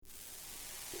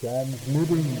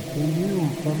Transmitting to you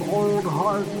from Old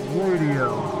Heart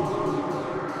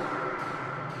Radio.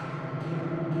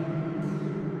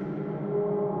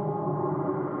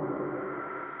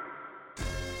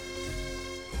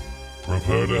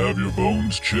 Prepare to have your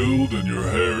bones chilled and your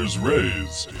hairs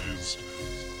raised.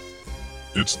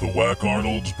 It's the Whack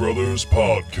Arnold's Brothers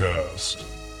podcast.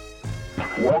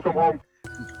 Welcome home.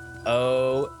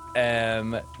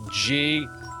 OMG.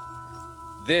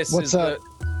 This What's is up?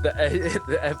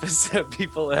 the episode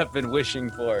people have been wishing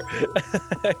for.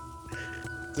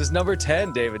 This is number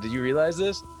 10, David. Did you realize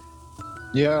this?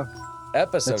 Yeah,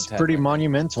 Episode that's 10. pretty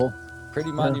monumental.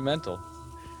 Pretty monumental.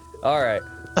 All right.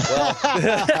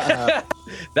 Well,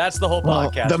 that's the whole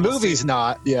Well, podcast. the We'll movie's see.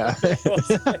 not. Yeah.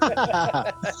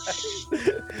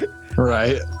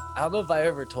 Right. I don't know if I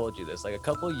ever told you this. Like a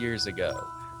couple years ago,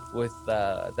 with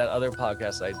that other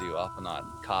podcast I do off and on,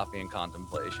 Coffee and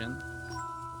Contemplation,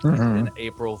 Mhm. an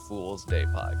April Fool's Day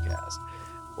podcast,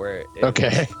 where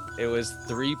it was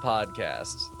 3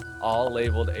 podcasts, all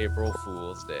labeled April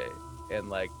Fool's Day, and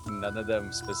like none of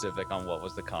them specific on what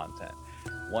was the content.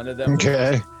 One of them was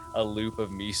Okay. a loop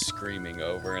of me screaming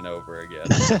over and over again.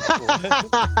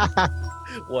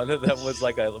 One of them was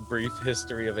like a brief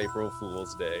history of April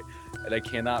Fool's Day, and I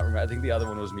cannot remember. I think the other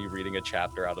one was me reading a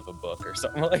chapter out of a book or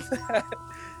something like that.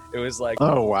 It was like,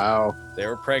 Oh wow. they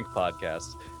were prank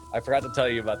podcasts. I forgot to tell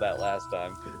you about that last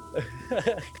time.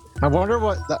 I wonder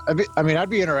what. I mean, I'd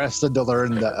be interested to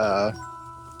learn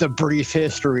the brief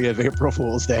history of April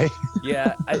Fool's Day.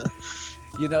 Yeah,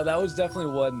 that was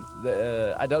definitely one.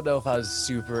 I don't know if I was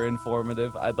super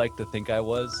informative. I'd like to think I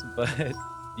was, but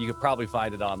you could probably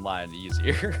find it online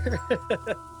easier.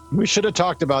 We should have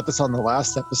talked about this on the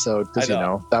last episode because I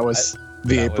know. that was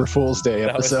the that April was- Fool's Day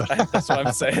episode. That's what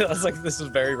I'm saying. I was like, this is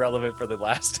very relevant for the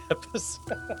last episode.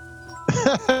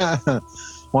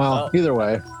 Well, either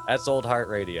way. That's Old Heart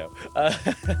Radio.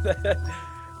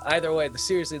 Either way,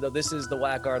 seriously though, this is the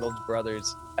Whack Arnold's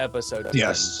Brothers episode 10.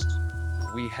 Yes.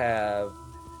 We have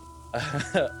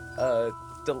a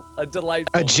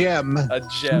delightful A gem. a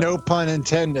gem. No pun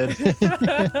intended.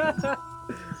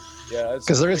 Yeah,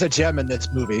 Because there is a gem in this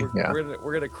movie. Yeah.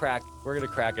 we're gonna crack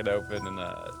it open and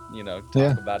talk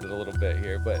Yeah. about it a little bit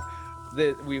here. But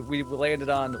we landed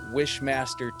on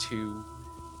Wishmaster 2.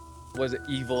 Was it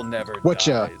Evil Never Which,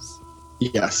 Dies?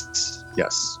 Yes.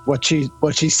 What she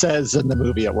says in the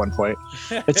movie at one point.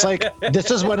 It's like this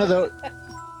is one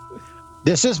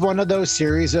of those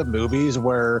series of movies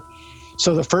where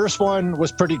so the first one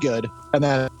was pretty good and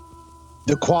then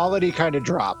the quality kind of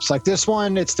drops. Like this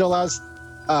one, it still has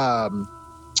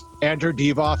Andrew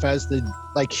Divoff as the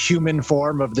like human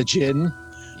form of the Jinn,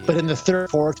 but in the third,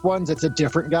 fourth ones, it's a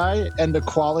different guy, and the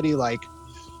quality like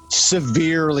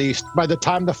severely. By the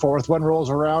time the fourth one rolls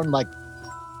around, like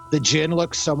the Jinn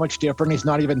looks so much different. He's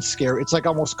not even scary. It's like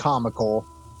almost comical.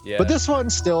 Yeah. But this one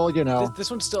still,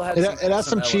 This one still has it has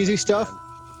some cheesy elements, stuff. man.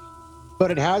 but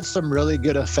it has some really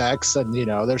good effects, and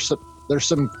there's some there's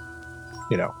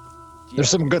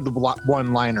some good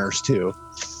one-liners too.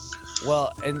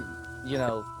 Well, and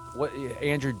what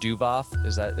Andrew Divoff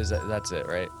that's it,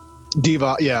 right?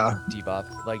 Diva, yeah. Divoff.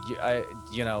 Like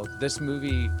this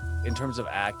movie in terms of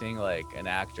acting, like an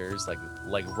actor's like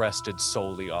rested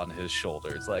solely on his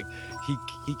shoulders. Like he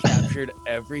captured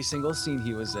every single scene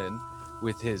he was in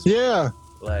with his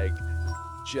like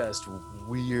just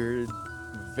weird,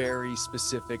 very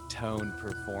specific tone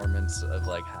performance of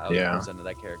like how he presented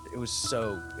that character. It was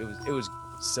so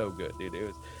good, dude. It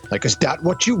was Like, is that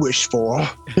what you wish for?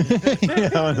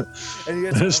 and he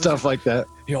has Stuff like that.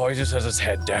 He always just has his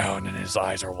head down and his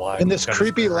eyes are wide. And this He's got his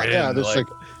creepy, grin, this like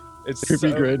it's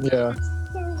creepy so, grin, yeah. It's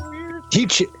so weird.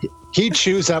 He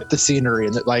chews up the scenery,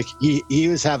 and like he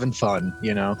was having fun,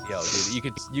 Yo,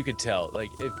 dude, you could tell,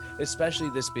 like, especially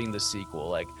this being the sequel,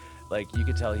 like you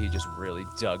could tell he just really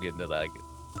dug into like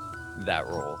that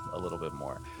role a little bit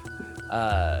more.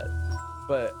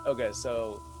 But okay,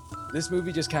 so this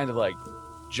movie just kind of like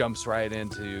jumps right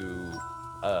into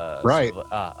Right.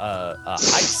 sort of, a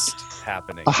heist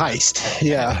happening. A heist,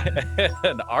 yeah.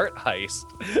 An art heist.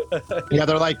 Yeah,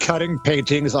 they're like cutting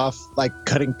paintings out,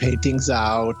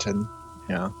 and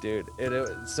Dude,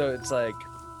 so it's like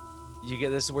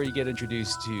this is where you get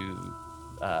introduced to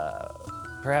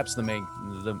perhaps the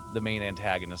main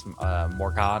antagonist,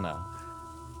 Morgana.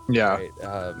 yeah. Right?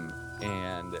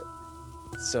 And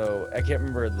so I can't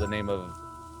remember the name of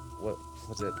what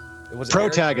was it? Was it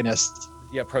Protagonist.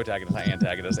 Yeah, protagonist, not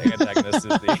antagonist. Antagonist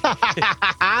is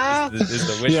the is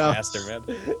the Wishmaster, man.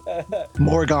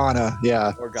 Morgana,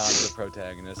 yeah. Morgana, the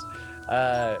protagonist.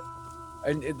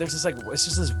 And there's this it's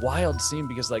just this wild scene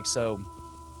because so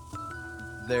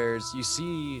you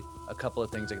see a couple of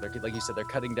things like you said, they're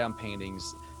cutting down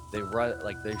paintings. They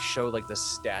show like the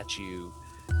statue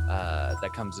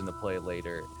that comes into play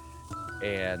later,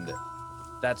 and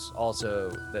that's also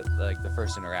the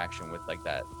first interaction with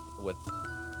the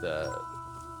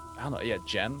I don't know,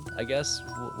 gem, I guess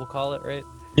we'll call it, right?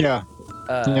 Yeah,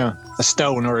 a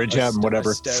stone or a gem,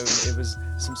 whatever. A stone. It was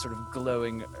some sort of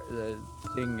glowing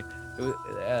thing. It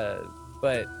was,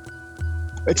 but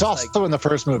it's also in the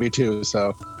first movie too.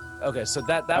 So okay, so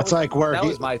that was like where that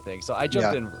was my thing. So I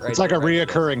jumped in. Right, it's like a right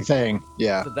reoccurring thing.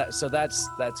 Yeah. So that's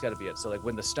got to be it. So like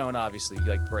when the stone obviously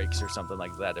like breaks or something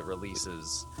like that, it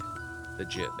releases the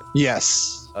jinn.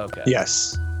 Yes. Okay.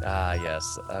 Yes.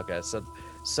 Yes. Okay.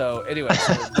 So anyway,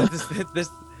 so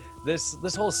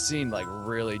this whole scene like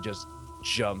really just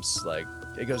jumps, like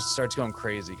it starts going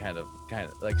crazy, kind of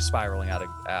like spiraling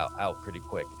out pretty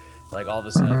quick. Like all of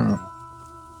a sudden,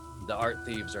 the art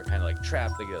thieves are kind of like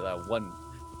trapped. They get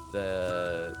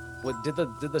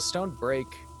did the stone break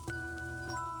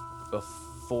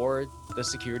before the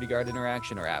security guard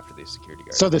interaction or after the security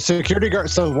guard? So the security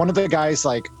guard. So one of the guys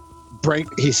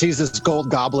he sees this gold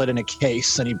goblet in a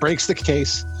case, and he breaks the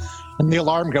case. And the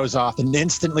alarm goes off, and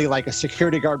instantly, like a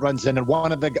security guard runs in, and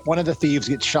one of the thieves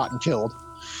gets shot and killed.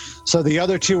 So the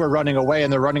other two are running away,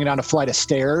 and they're running down a flight of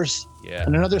stairs. Yeah.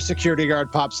 And another security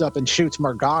guard pops up and shoots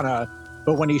Morgana,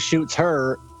 but when he shoots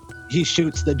her, he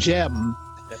shoots the gem,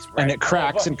 That's right. and it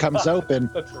cracks and comes open.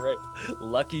 That's right.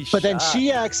 Lucky shot. But then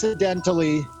she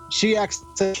accidentally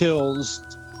kills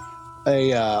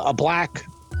a black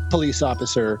police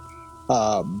officer.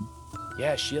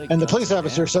 Yeah, she like. And the guns police him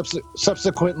officer down.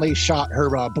 subsequently shot her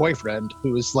boyfriend,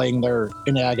 who was laying there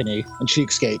in agony, and she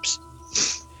escapes.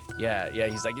 Yeah,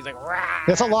 he's like. Rah!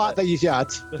 That's a lot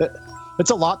it's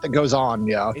a lot that goes on.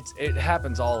 Yeah. It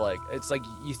happens all like it's like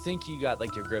you think you got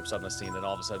like your grips on the scene, and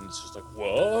all of a sudden it's just like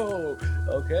whoa,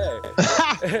 okay,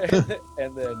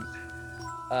 and then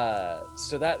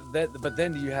so that but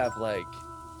then you have like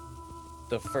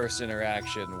the first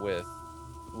interaction with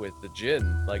the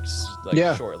jinn like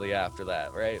shortly after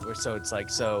that, right? So it's like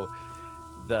the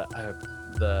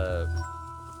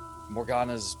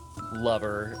Morgana's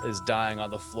lover is dying on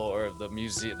the floor of the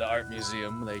art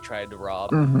museum they tried to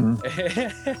rob. And,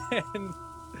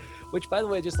 which by the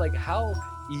way, just like how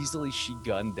easily she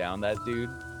gunned down that dude,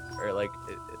 or like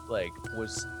it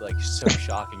was like so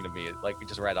shocking to me. Like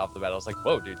just right off the bat I was like,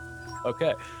 whoa dude,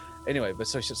 okay. Anyway, but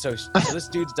so this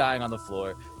dude's dying on the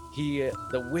floor. The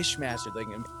Wishmaster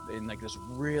thing in like this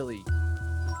really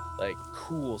like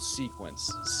cool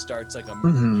sequence starts like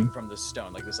emerging from the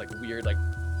stone, like this like weird like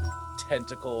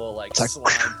tentacle like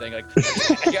slime thing, like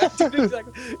yeah, dude,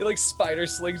 it like spider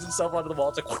slings itself onto the wall.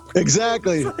 It's like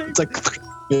exactly. It's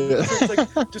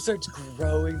like just starts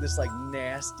growing this like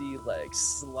nasty like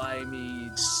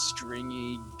slimy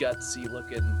stringy gutsy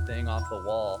looking thing off the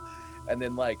wall, and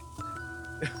then like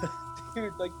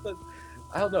dude like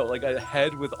I don't know, like a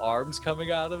head with arms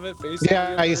coming out of it, basically.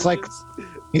 Yeah,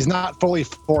 he's not fully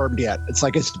formed yet. It's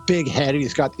like his big head, and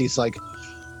he's got these like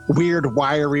weird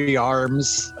wiry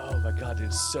arms. Oh my god, dude,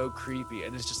 it's so creepy,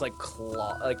 and it's just like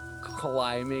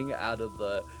climbing out of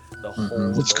the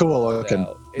hole. It's cool looking.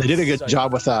 They did a good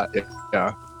job with that.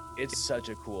 Yeah, it's such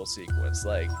a cool sequence.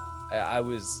 Like I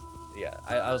was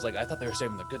like, I thought they were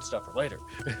saving the good stuff for later.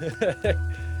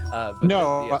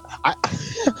 No,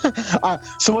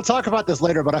 so we'll talk about this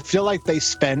later, but I feel like they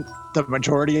spent the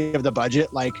majority of the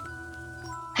budget like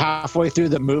halfway through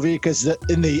the movie, because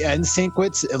in the end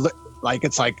sequence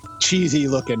it's like cheesy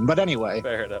looking. But anyway,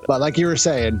 fair enough. But like you were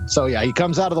saying, so yeah, he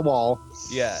comes out of the wall.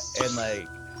 Yeah, and like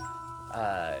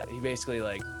he basically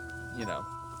like, you know,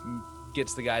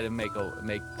 gets the guy to make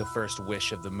the first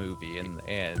wish of the movie, and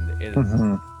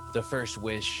the first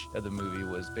wish of the movie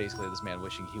was basically this man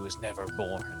wishing he was never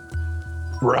born.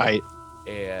 Right.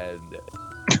 And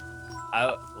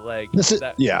I like this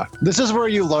is where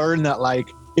you learn that,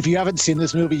 like, if you haven't seen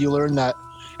this movie, you learn that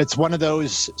it's one of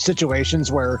those situations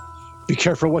where be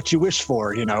careful what you wish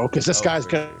for, you know, because this guy's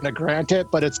going to grant it,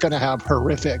 but it's going to have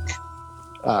horrific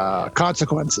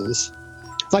consequences.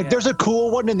 Like, there's a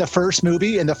cool one in the first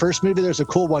movie. In the first movie, there's a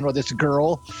cool one where this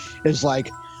girl is like,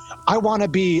 I want to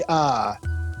be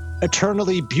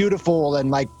eternally beautiful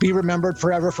and like be remembered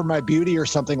forever for my beauty or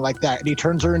something like that. And he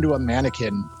turns her into a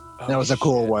mannequin. That was a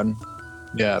cool one.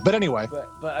 Yeah. But anyway.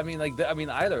 But I mean, like,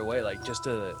 either way, like,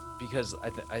 because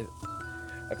I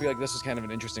feel like this is kind of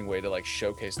an interesting way to like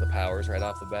showcase the powers right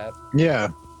off the bat. Yeah.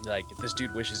 Like, this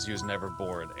dude wishes he was never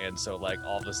born, and so like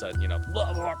all of a sudden, you know,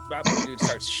 the dude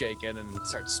starts shaking and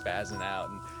starts spazzing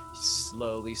out, and he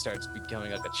slowly starts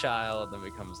becoming like a child, and then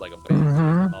becomes like a baby.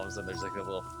 And all of a sudden, there's like a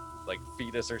little like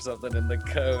fetus or something in the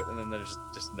coat, and then there's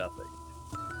just nothing.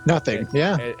 Nothing.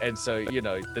 Yeah. And so, you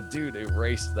know, the dude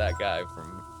erased that guy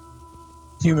from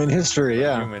Human history.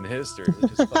 Yeah. human history,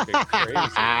 which is fucking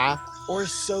crazy. Or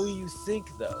so you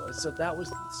think, though. So that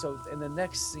was so. In the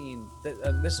next scene,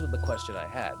 this was the question I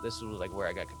had. This was like where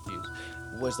I got confused.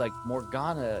 Was like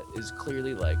Morgana is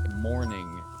clearly like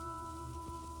mourning.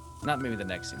 Not maybe the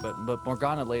next scene, but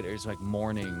Morgana later is like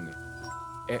mourning,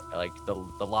 like the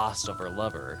loss of her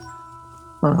lover.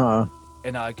 Uh-huh.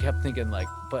 And I kept thinking like,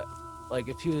 but like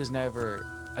if he was never,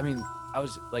 I mean, I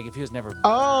was like if he was never.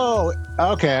 Oh,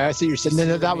 okay. I see what you're saying. You see Then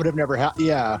what I that would mean? have never happened.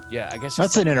 Yeah. Yeah, I guess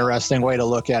That's an interesting way to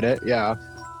look at it. Yeah.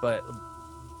 But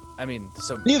I mean,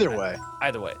 so Either way.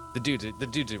 either way, the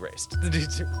dude's erased. The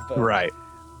dude's but, Right.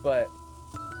 But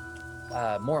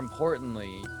more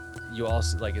importantly, you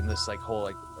also like in this like whole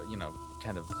like you know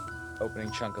kind of opening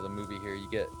chunk of the movie here, you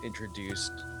get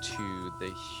introduced to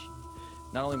the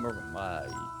not only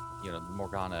you know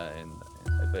Morgana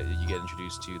but you get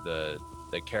introduced to the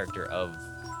character of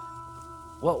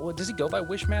what does he go by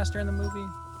Wishmaster in the movie?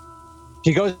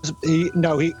 He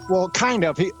kind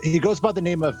of. He goes by the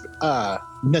name of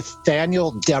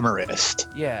Nathaniel Demarest.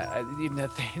 Yeah,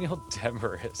 Nathaniel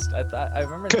Demarest. I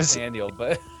remember 'Cause- Nathaniel,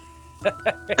 but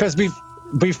Because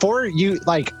before you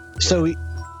like, so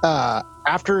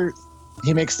after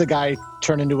he makes the guy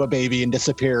turn into a baby and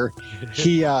disappear,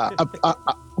 he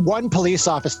one police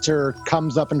officer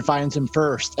comes up and finds him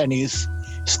first, and he's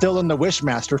still in the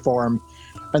Wishmaster form,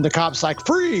 and the cop's like,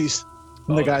 freeze,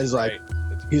 and the guy's like,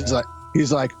 he's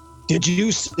like, did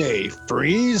you say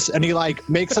freeze? And he like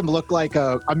makes him look like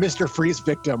a Mr. Freeze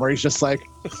victim, where he's just like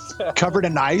covered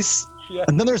in ice. Yeah.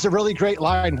 And then there's a really great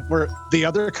line where the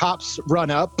other cops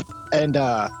run up and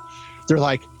they're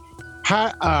like,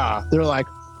 how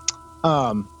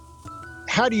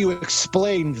do you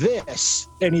explain this?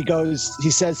 And he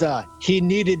says, he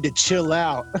needed to chill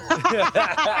out.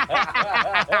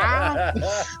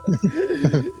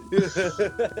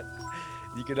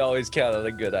 You can always count on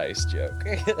a good ice joke.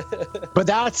 But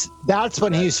that's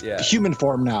when he's Yeah. human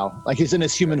form now. Like he's in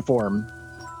his human form.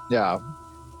 Yeah.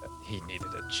 He needed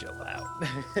to chill out.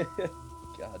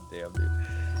 God damn, dude.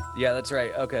 Yeah, that's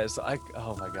right. Okay, so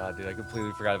oh my god, dude, I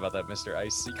completely forgot about that Mr.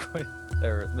 Ice sequence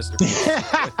or Mr. Freeze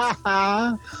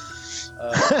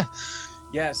sequence.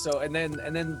 Yeah, so and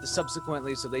then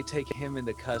subsequently, so they take him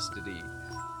into custody,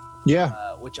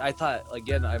 Yeah. which I thought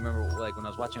again. I remember like when I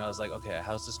was watching, I was like, okay,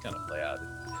 how's this gonna play out?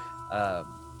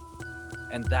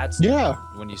 And that's Yeah.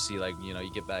 when you see like you know you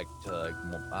get back to like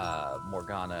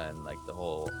Morgana and like the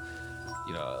whole,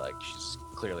 you know, like she's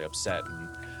clearly upset and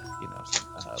you know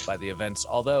by the events.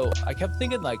 Although I kept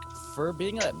thinking like for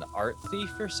being an art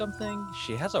thief or something,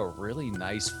 she has a really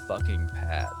nice fucking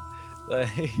pad. Like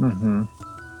Mm-hmm.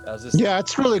 I was just Yeah,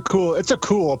 it's really cool. It's a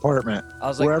cool apartment. I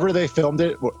was like Wherever they filmed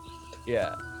it.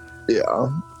 yeah. Yeah.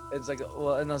 It's like,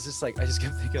 well, and I was just like, I just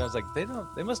kept thinking, I was like, they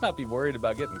must not be worried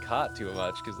about getting caught too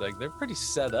much because like they're pretty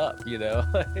set up, you know.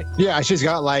 Yeah, she's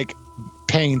got like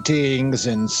paintings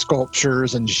and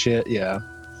sculptures and shit. Yeah.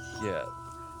 Yeah.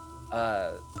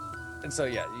 And so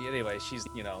yeah. Anyway, she's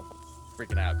you know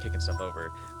freaking out, kicking stuff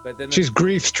over, but then She's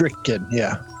grief stricken.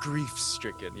 Yeah. grief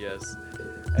stricken. Yes.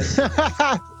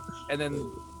 And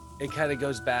then it kind of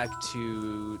goes back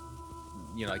to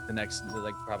you know like the next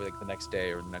like probably like the next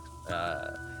day or the next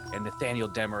and Nathaniel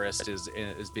Demarest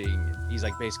is being he's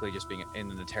like basically just being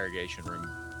in an interrogation room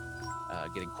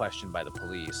getting questioned by the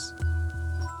police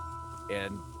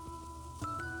and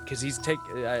because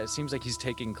it seems like he's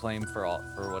taking claim for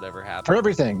whatever happened For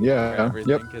everything. for Yeah. everything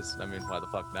Yep. because I mean why the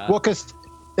fuck not. Well, because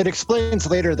it explains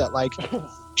later that like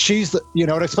she's it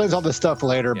explains all this stuff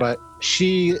later, Yeah. but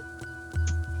she,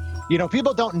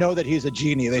 people don't know that he's a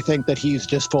genie. They think that he's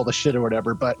just full of shit or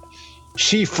whatever, but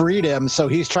she freed him, so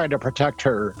he's trying to protect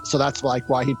her. So that's like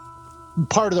why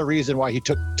part of the reason why he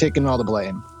taking all the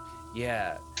blame.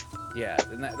 Yeah,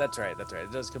 and that's right.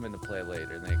 It does come into play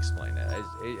later, and they explain it.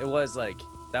 It was like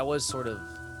that was sort of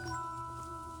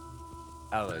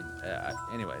I don't know.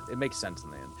 Anyway, it makes sense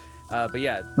in the end. But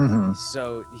yeah, Mm-hmm.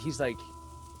 so he's like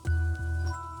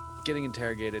getting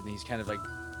interrogated, and he's kind of like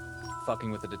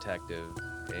fucking with the detective,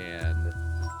 and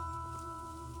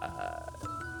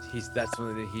that's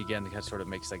when he again kind of sort of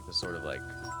makes like the sort of like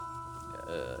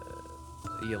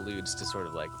he alludes to sort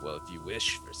of like, well, if you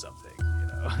wish for something, you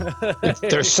know. If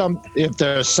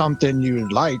there's something you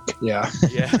like, yeah.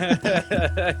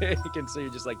 Yeah. You can see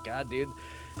you're just like, God, dude,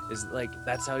 is like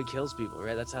that's how he kills people,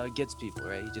 right? That's how he gets people,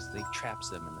 right? He traps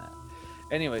them in that.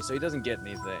 Anyway, so he doesn't get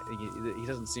anything. He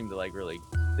doesn't seem to like really.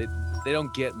 They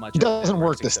don't get much. It doesn't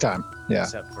work this time. Yeah.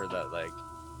 Except for that, like,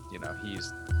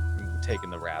 he's taking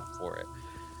the rap for it.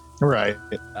 Right.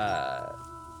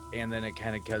 And then it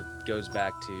kind of goes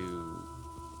back to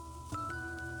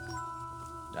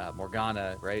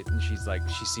Morgana, right? And she's like,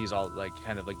 she sees all like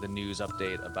kind of like the news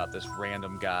update about this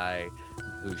random guy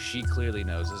who she clearly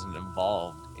knows isn't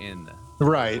involved in the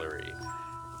Right. burglary.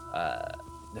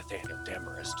 Nathaniel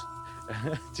Demarest.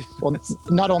 Well,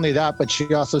 not only that, but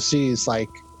she also sees like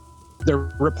they're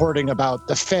reporting about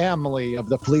the family of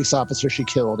the police officer she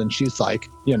killed, and she's like,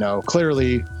 you know,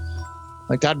 clearly,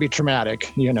 like that'd be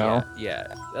traumatic, you know,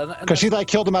 yeah. because she like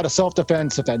killed him out of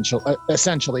self-defense.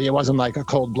 Essentially, it wasn't like a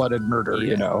cold-blooded murder,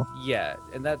 you know. Yeah,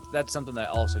 and that's something that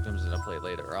also comes into play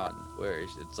later on, where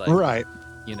it's like, Right.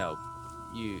 you know,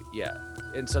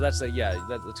 and so that's like,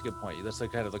 that's a good point. That's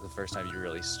like kind of like the first time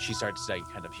she starts like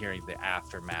kind of hearing the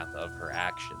aftermath of her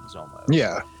actions almost.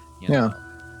 Yeah. You know?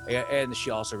 And she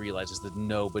also realizes that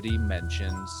nobody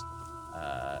mentions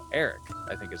Eric,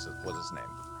 I think was his name,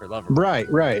 her lover. Right.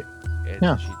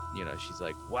 And she, you know, she's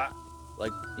like, what?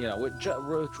 Like, you know, which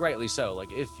rightly so.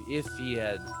 Like, if he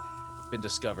had been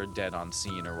discovered dead on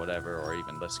scene or whatever, or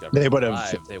even discovered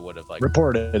alive, they would have like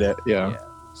reported it. Yeah.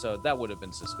 So that would have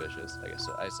been suspicious,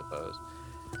 I suppose.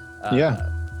 But yeah,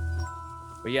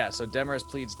 so Demarest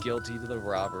pleads guilty to the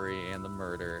robbery and the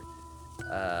murder.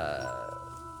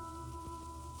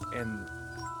 And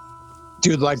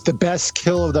dude, like the best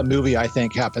kill of the movie, I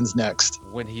think, happens next.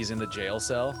 When he's in the jail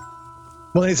cell?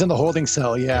 When he's in the holding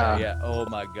cell, Yeah. Oh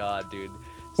my God, dude.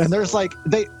 And there's like,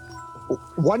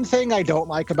 one thing I don't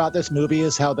like about this movie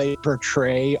is how they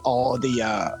portray all the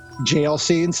jail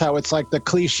scenes, how it's like the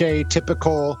cliche,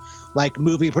 typical like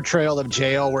movie portrayal of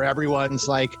jail where everyone's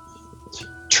like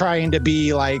trying to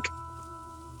be like,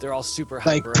 they're all super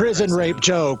like prison rape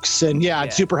jokes and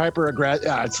super hyper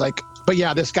aggressive. It's like, but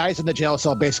yeah, this guy's in the jail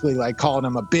cell basically like calling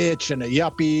him a bitch and a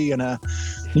yuppie and a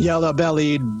yellow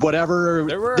bellied whatever,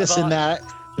 this and that.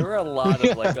 There were a lot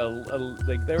of like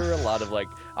there were a lot of like,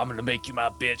 I'm gonna make you my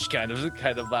bitch kind of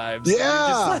vibes.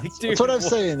 Yeah, like, dude, that's what I'm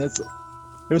saying. It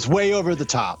was way over the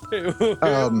top. It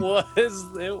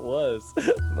was.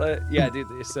 But yeah,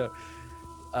 dude. So,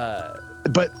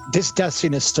 but this death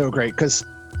scene is so great because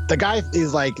the guy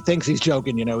is like thinks he's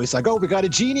joking. You know, he's like, "Oh, we got a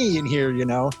genie in here," you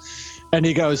know, and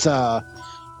he goes, So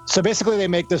basically, they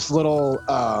make this little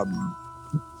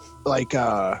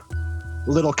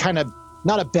little kind of.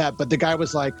 Not a bet, but the guy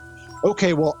was like,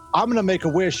 okay, well, I'm going to make a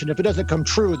wish, and if it doesn't come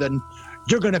true, then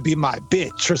you're going to be my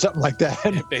bitch or something like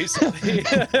that. Basically.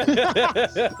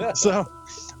 So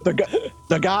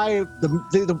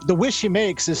the wish he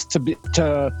makes is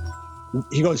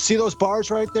he goes, see those bars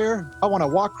right there? I want to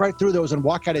walk right through those and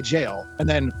walk out of jail. And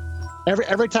then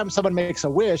every time someone makes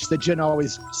a wish, the djinn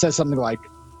always says something like,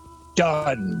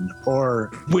 done, or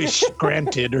wish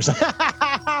granted, or something.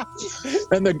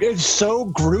 And it's so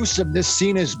gruesome. This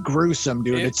scene is gruesome,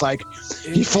 dude. It's like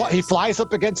he flies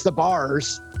up against the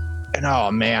bars, and oh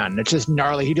man, it's just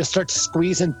gnarly. He just starts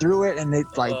squeezing through it, and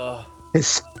it's like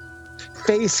his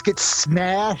face gets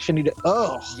smashed, and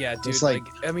yeah, dude. It's like,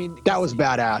 I mean, that was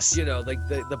badass. You know, like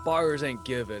the bars ain't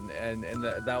given, and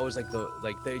that was like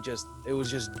it was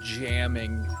just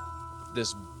jamming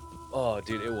this. Oh,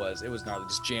 dude, it was gnarly.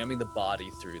 Just jamming the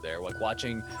body through there, like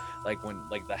watching, like when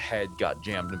like the head got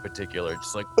jammed in particular,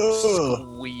 just like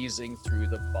squeezing through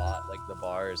the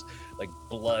bars, like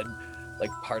blood, like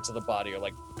parts of the body are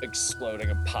like exploding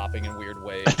and popping in weird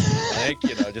ways, like,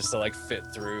 you know, just to like fit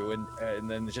through, and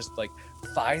then just like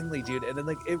finally, dude, and then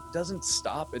like it doesn't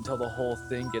stop until the whole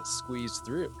thing gets squeezed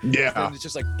through. Yeah, and it's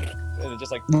just like, and it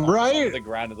just like right off the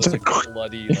ground and this like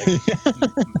bloody like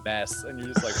mess, and you're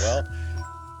just like, well.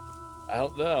 I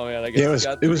don't know, man. I guess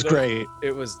it was great.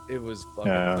 It was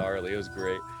fucking gnarly. It was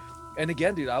great. And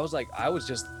again, dude, I was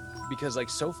just because like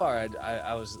so far I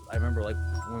remember like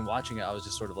when watching it, I was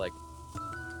just sort of like,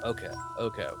 okay,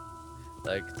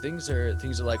 like things are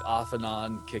like off and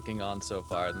on, kicking on so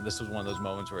far. And this was one of those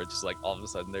moments where it's just like all of a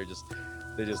sudden they just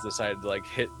decided to like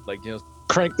hit, like, you know,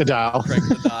 crank the dial,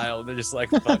 and they're just like,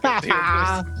 fuck it, dude,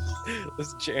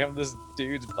 let's jam this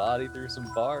dude's body through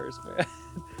some bars, man.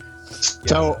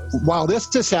 So while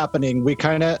this is happening, we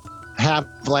kind of have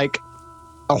like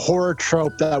a horror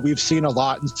trope that we've seen a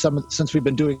lot since we've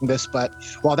been doing this. But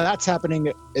while that's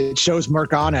happening, it shows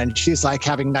Morgana, and she's like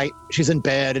she's in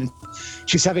bed and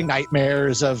she's having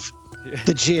nightmares of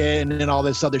the djinn and all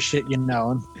this other shit, you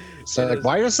know. So like,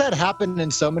 why does that happen in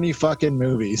so many fucking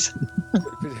movies?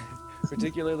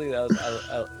 Particularly,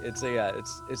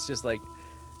 it's just like.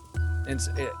 And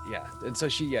so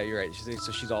you're right.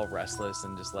 She's all restless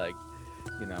and just like,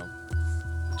 you know,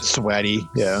 just sweaty,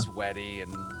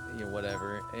 and, you know,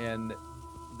 whatever. And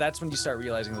that's when you start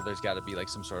realizing that there's got to be like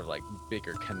some sort of like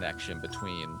bigger connection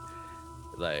between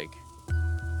like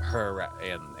her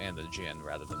and the Jinn,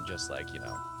 rather than just like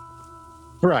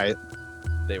Right.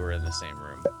 they were in the same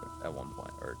room at one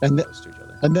point or And close to each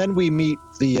other. And then we meet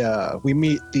the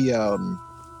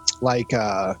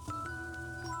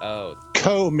Oh,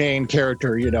 co-main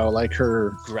character, like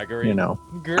her, Gregory.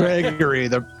 Gregory,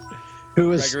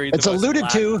 who is Gregory, the it's most alluded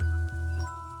to.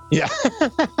 Yeah.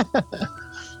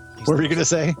 He's What the were you gonna most-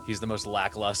 say? He's the most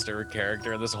lackluster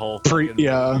character in this whole Pre- fucking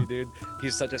yeah. movie, dude.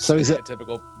 He's such a So he's a-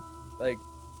 stereotypical, like,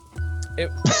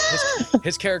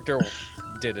 his character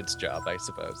did its job, I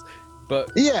suppose.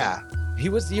 But Yeah.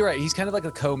 you're right. He's kind of like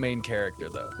a co-main character,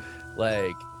 though.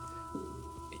 Like,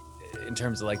 in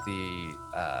terms of like the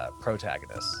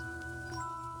protagonist.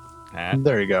 Huh?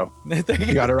 There you go. You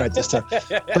You got it right this time.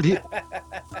 But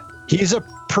he's a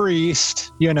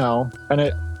priest,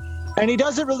 and he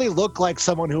doesn't really look like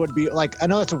someone who would be like. I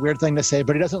know that's a weird thing to say,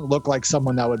 but he doesn't look like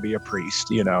someone that would be a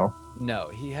priest. No,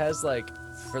 he has like,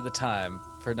 for the time,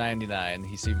 for 99,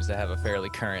 he seems to have a fairly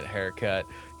current haircut.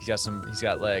 He's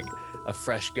got like a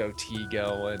fresh goatee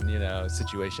going,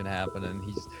 situation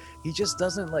happening. He just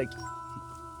doesn't like,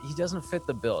 he doesn't fit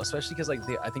the bill, especially because like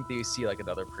I think they see like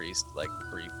another priest like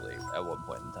briefly at one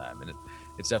point in time, and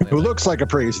it's definitely Who like, looks like a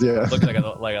priest? Yeah. looking like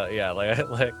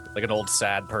an old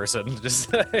sad person,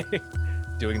 just like,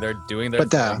 doing their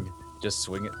But, thing, just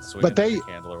swinging but they- the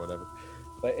candle or whatever.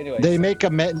 But anyway, They make a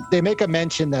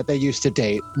mention that they used to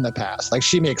date in the past. Like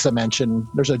she makes a mention.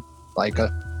 There's a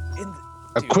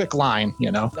dude, quick line.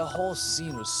 The whole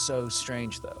scene was so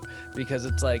strange though, because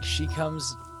it's like she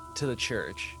comes to the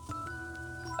church.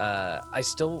 I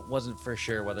still wasn't for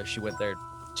sure whether she went there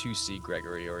to see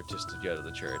Gregory or just to go to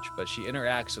the church, but she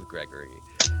interacts with Gregory,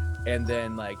 and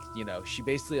then like she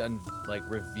basically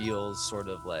reveals sort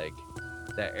of like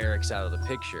that Eric's out of the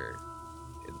picture,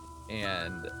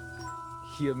 and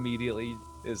he immediately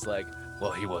is like,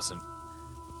 well, he wasn't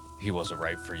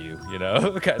right for you,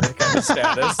 kind of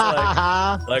status,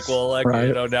 like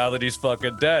Right. now that he's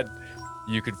fucking dead,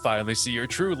 you can finally see your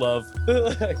true love.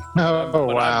 Like, Oh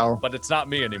but wow. but it's not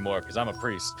me anymore because I'm a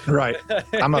priest. Right.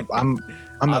 I'm a I'm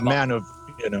a- man of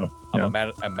I'm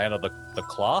yeah. a man of the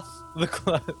cloth. The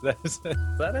cloth. Is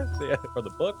that it? Yeah, or the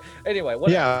book? Anyway,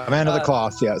 whatever. Yeah, man of the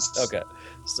cloth. Yes. Okay.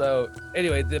 So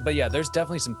anyway, but yeah, there's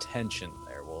definitely some tension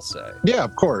there. We'll say. Yeah,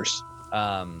 of course.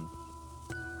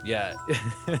 Yeah.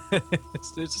 it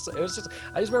was just.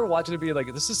 I just remember watching it being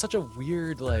like, this is such a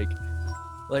weird like,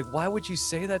 why would you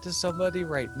say that to somebody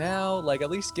right now? Like,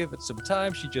 at least give it some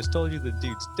time. She just told you the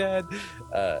dude's dead.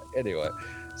 Anyway,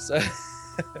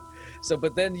 so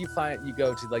but then you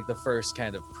go to like the first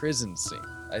kind of prison scene,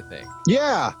 I think.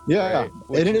 Yeah. Right?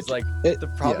 Which And is like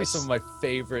probably yes. some of my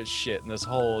favorite shit in this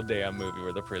whole damn movie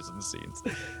were the prison scenes.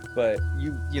 But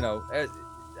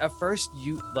at first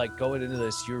you like going into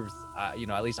this, you're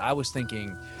at least I was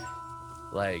thinking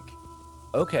like,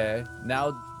 okay,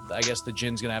 now I guess the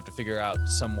Jinn's gonna have to figure out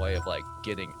some way of like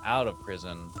getting out of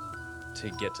prison to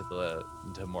get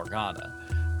to Morgana,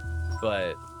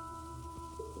 but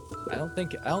I don't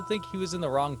think he was in the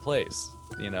wrong place.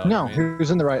 No, he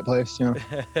was in the right place.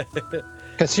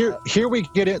 Because here we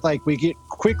get it. Like we get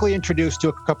quickly introduced to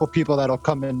a couple people that'll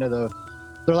come into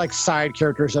they're like side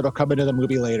characters that'll come into the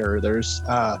movie later. There's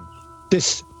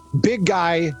this big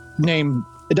guy named.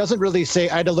 It doesn't really say.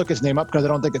 I had to look his name up because I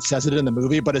don't think it says it in the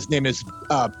movie. But his name is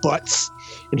Butts,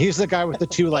 and he's the guy with the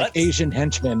two like Butts? Asian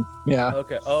henchmen. Yeah.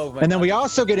 Okay. Oh, my And then God. we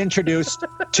also get introduced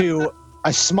to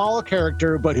a small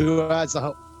character, but who has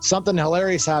something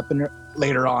hilarious happen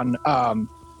later on.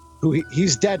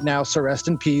 He's dead now, so rest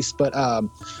in peace. But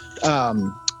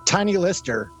Tiny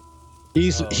Lister,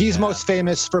 he's yeah. most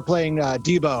famous for playing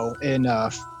Debo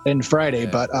in Friday,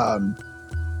 Yeah. but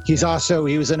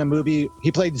he was in a movie.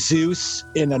 He played Zeus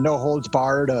in a No Holds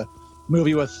Barred, a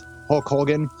movie with Hulk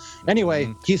Hogan.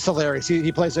 Anyway, he's hilarious.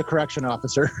 He plays a correction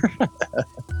officer.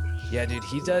 Yeah, dude,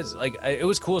 he does. Like, it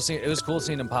was cool seeing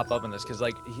him pop up in this because,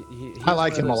 like, I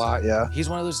like him a lot. Yeah. He's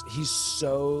one of those. He's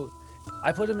so.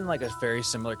 I put him in like a very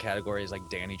similar category as like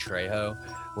Danny Trejo,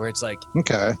 where it's like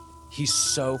Okay. he's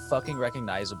so fucking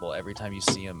recognizable every time you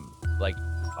see him like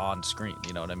on screen.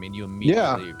 You know what I mean? You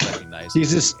immediately recognize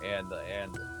He's him. this-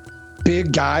 and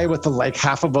Big guy with the like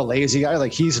half of a lazy eye.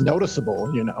 Like he's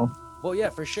noticeable. well, yeah,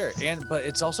 for sure. But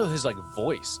it's also his like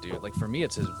voice, dude. Like for me,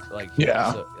 it's his like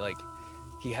Yeah.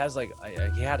 he has like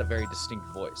he had a very distinct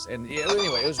voice. And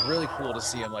anyway, it was really cool to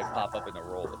see him like pop up in a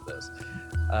role with this.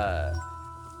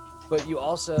 But you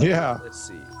also let's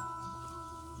see.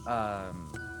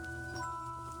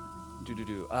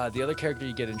 The other character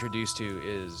you get introduced to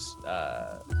is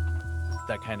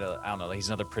that kind of, I don't know, he's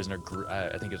another prisoner.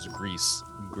 I think it's Grease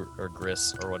or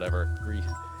Gris or whatever.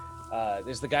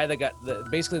 There's the guy that got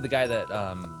basically the guy that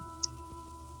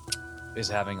is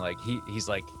having like he's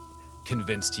like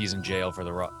convinced he's in jail for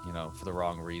the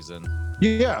wrong reason.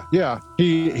 Yeah.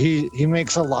 He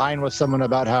makes a line with someone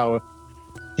about how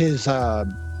his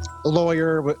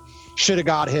lawyer should have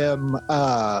got him,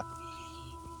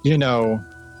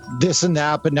 this and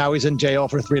that, but now he's in jail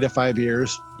for 3 to 5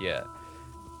 years. Yeah,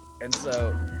 and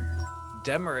so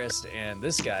Demarest and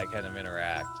this guy kind of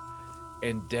interact.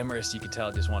 And Demarest, you can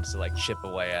tell, just wants to like chip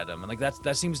away at him, and like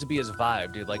that seems to be his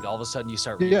vibe, dude. Like all of a sudden, you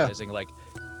start realizing like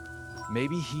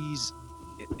maybe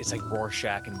it's like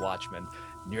Rorschach and Watchmen.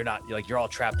 You're all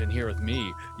trapped in here with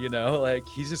me, Like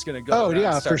he's just gonna go. Oh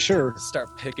yeah, for sure.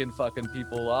 Start picking fucking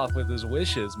people off with his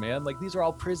wishes, man. Like these are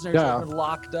all prisoners that have been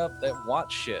locked up that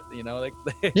want shit, Like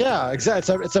yeah,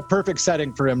 exactly. It's a perfect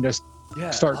setting for him to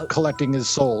start collecting his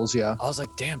souls. Yeah. I was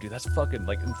like, damn, dude, that's fucking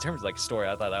like in terms of like story.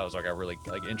 I thought that was like a really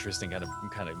like interesting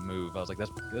kind of move. I was like, that's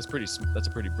a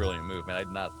pretty brilliant move, man. I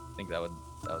did not think that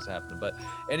was happening. But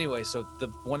anyway, so the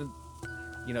one,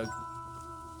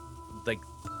 like.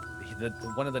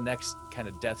 One of the next kind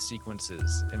of death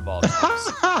sequences involved and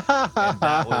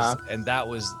that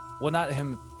was well, not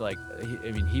him, like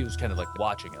he was kind of like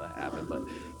watching it happen, but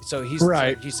so he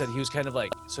said he was kind of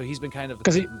like, so he's been kind of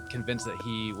convinced that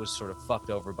he was sort of fucked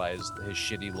over by his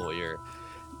shitty lawyer.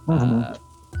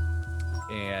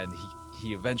 And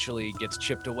he eventually gets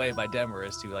chipped away by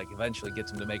Demarest, who like eventually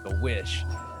gets him to make a wish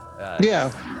to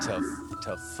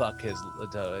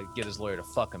get his lawyer to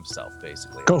fuck himself,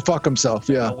 basically. Go fuck himself,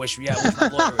 yeah. Wish my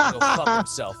lawyer would go fuck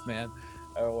himself, man,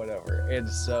 or whatever. And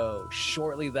so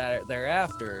shortly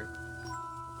thereafter,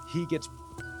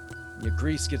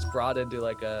 Grease gets brought into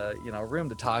like a room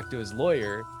to talk to his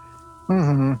lawyer.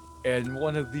 And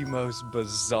one of the most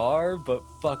bizarre but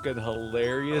fucking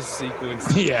hilarious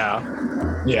sequences.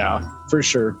 Yeah, for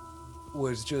sure.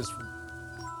 Was just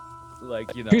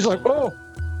like He's like, oh.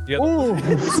 Yep.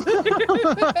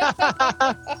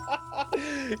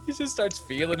 He just starts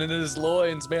feeling in his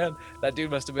loins, man. That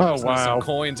dude must have been listening to some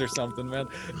coins or something, man.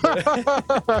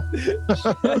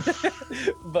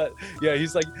 But yeah,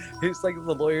 he's like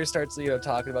the lawyer starts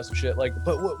talking about some shit. Like,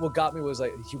 but what got me was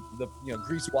like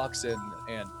Grease walks in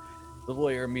and the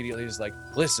lawyer immediately is like,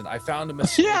 listen, I found a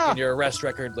mistake in your arrest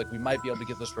record. Like, we might be able to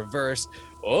get this reversed.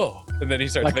 Oh, and then he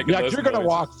starts making those you're gonna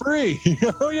walk free.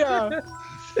 Oh yeah.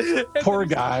 Poor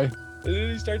guy. And then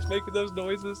he starts making those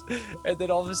noises, and then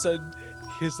all of a sudden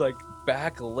his like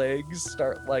back legs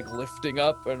start like lifting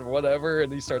up and whatever,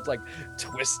 and he starts like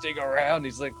twisting around.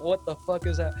 He's like, what the fuck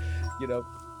is that?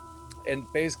 And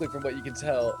basically from what you can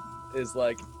tell is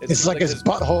like it's like his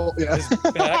butthole, his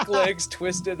back legs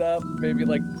twisted up, maybe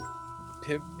like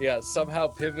somehow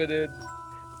pivoted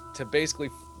to basically.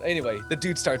 Anyway, the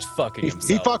dude starts fucking himself.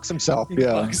 He fucks himself.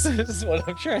 This is what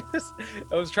I'm trying to.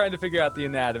 I was trying to figure out the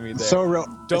anatomy there. So real.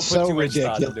 Don't put too much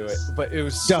thought ridiculous. into it. But it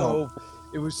was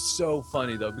so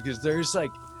funny though, because there's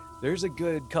a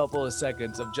good couple of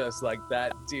seconds of just like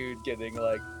that dude getting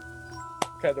like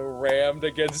kind of rammed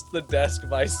against the desk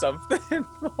by something.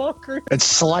 It's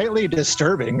slightly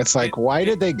disturbing. It's like, why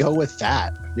did they go with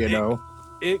that?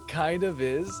 It kind of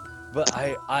is, but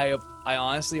I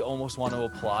honestly almost want to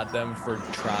applaud them for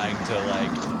trying to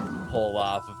like pull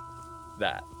off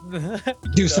that.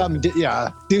 Do something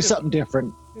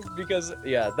different. Because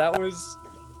that was,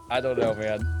 I don't know,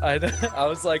 man. I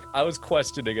was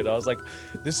questioning it. I was like,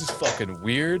 this is fucking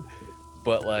weird,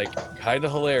 but like kind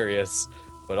of hilarious,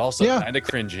 but also kind of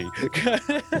cringy.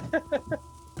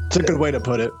 It's a good way to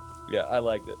put it. Yeah, I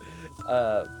liked it.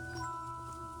 God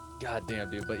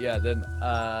damn, dude. But yeah, then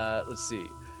let's see.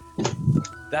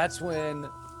 That's when.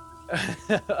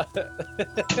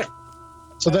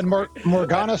 So then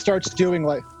Morgana starts doing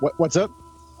like what's up?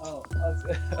 Oh, I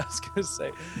was gonna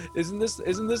say, isn't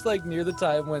this like near the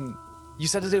time when you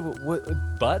said today what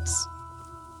butts?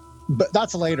 But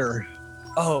that's later.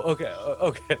 Oh, okay,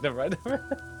 never mind.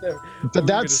 But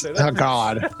that's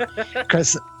God,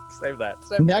 because save that.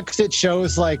 Next it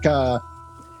shows like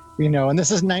and this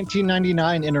is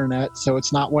 1999 internet, so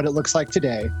it's not what it looks like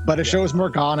today. But it shows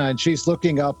Morgana, and she's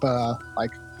looking up like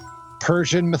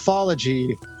Persian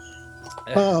mythology,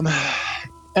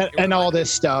 and all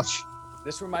this stuff.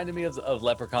 This reminded me of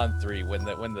Leprechaun 3 when he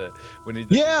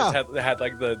had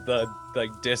like the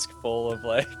like disc full of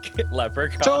like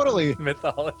leprechaun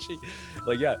mythology.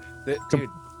 Like dude,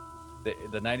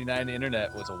 the 99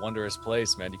 internet was a wondrous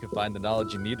place, man. You could find the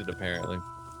knowledge you needed apparently.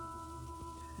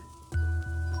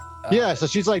 So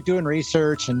she's like doing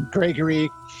research, and Gregory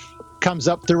comes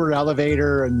up through her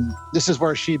elevator, and this is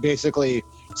where she basically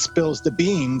spills the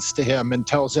beans to him and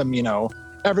tells him,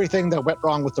 everything that went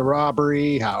wrong with the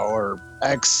robbery, how her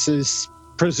ex is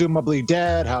presumably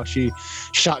dead, how she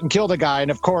shot and killed a guy. And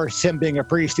of course, him being a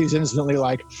priest, he's instantly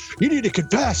like, you need to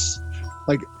confess.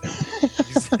 Like,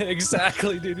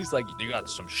 exactly, dude. He's like, you got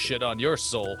some shit on your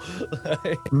soul.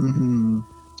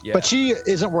 Yeah. But she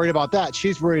isn't worried about that.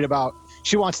 She's worried about,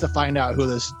 she wants to find out who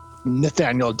this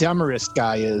Nathaniel Demarest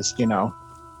guy is, you know?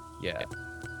 Yeah.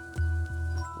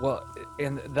 Well,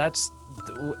 and that's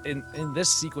in this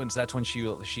sequence. That's when she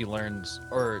learns,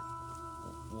 or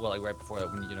well, like right before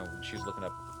that, when when she was looking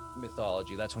up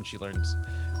mythology. That's when she learns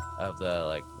of the,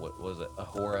 like, what was it,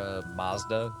 Ahura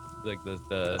Mazda, like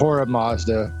the Ahura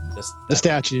Mazda, the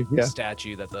statue, the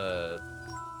statue that the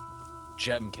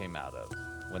gem came out of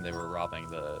when they were robbing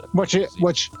the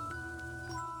which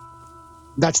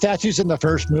that statue's in the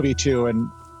first movie too, and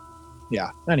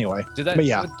anyway, since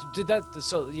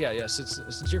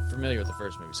you're familiar with the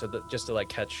first movie, so just to like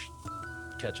catch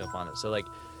up on it, so like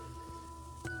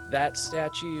that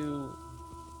statue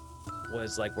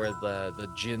was like where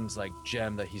the Jinn's like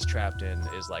gem that he's trapped in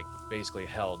is like basically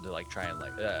held to like try and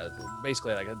like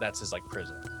basically like that's his like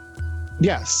prison.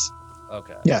 Yes.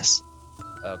 Okay. Yes.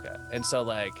 Okay. And so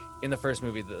like in the first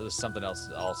movie, there was something else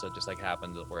that also just like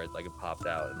happened where it like it popped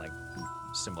out, and like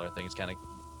similar things kind of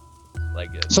like.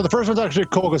 So the first one's actually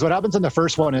cool because what happens in the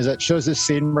first one is it shows this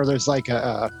scene where there's like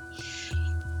they're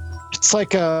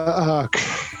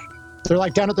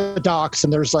like down at the docks,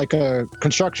 and there's like a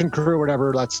construction crew or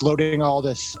whatever that's loading all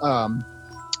this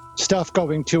stuff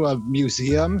going to a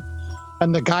museum,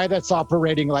 and the guy that's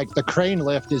operating like the crane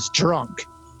lift is drunk,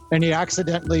 and he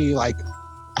accidentally like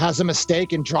has a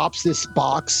mistake and drops this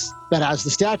box that has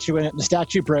the statue in it, and the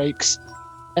statue breaks,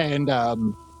 and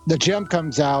the gem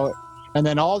comes out, and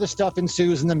then all the stuff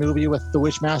ensues in the movie with the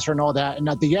Wishmaster and all that. And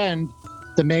at the end,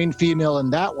 the main female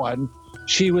in that one,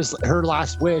 her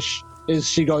last wish is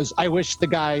she goes, I wish the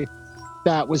guy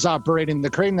that was operating the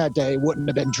crane that day wouldn't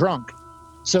have been drunk.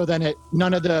 So then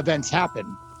none of the events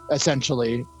happen,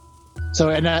 essentially. So,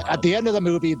 and at the end of the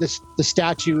movie, the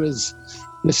statue is,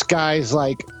 this guy's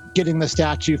like getting the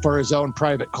statue for his own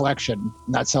private collection.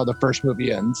 And that's how the first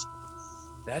movie ends.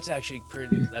 That's actually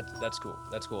pretty. That's cool.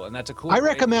 That's cool, and that's a cool. I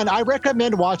recommend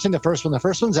watching the first one. The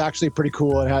first one's actually pretty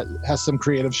cool. It has some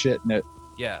creative shit in it.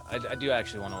 Yeah, I do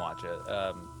actually want to watch it.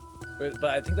 But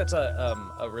I think that's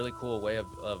a really cool way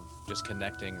of just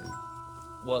connecting.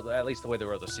 Well, at least the way they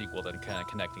wrote the sequel, then kind of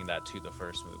connecting that to the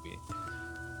first movie.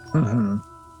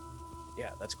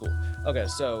 Yeah, that's cool. Okay,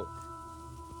 so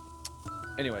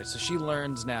anyway, so she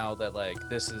learns now that like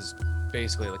this is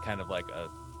basically like kind of like a,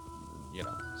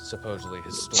 supposedly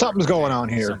historic something's going on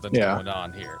here. Something's going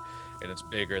on here, and it's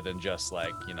bigger than just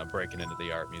like breaking into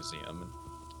the art museum,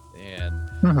 and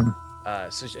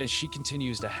so she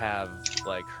continues to have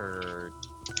like her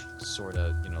sort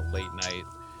of late night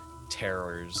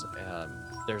terrors.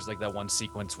 There's like that one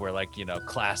sequence where like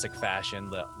classic fashion,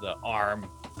 the arm.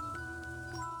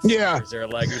 Yeah. They're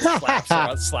like smacks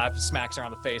her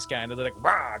on the face, kind of. They're like,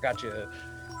 "Rah, got you."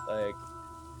 Like,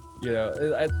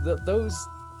 those.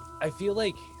 I feel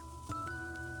like,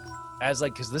 as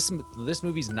like, because this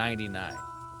movie's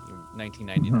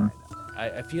 1999.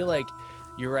 I feel like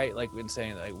you're right. Like when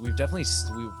saying like we've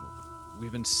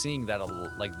been seeing that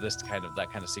like that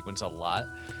kind of sequence a lot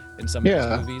in some of these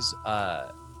movies.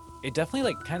 It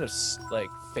definitely like kind of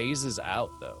like phases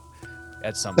out though.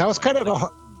 At some that was kind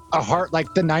of a hard,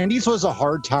 like the 90s was a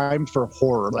hard time for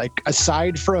horror. Like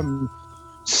aside from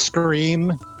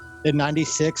Scream in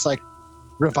 96, like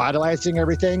revitalizing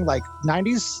everything, like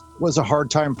 90s was a hard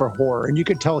time for horror. And you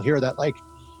could tell here that like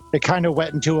it kind of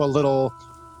went into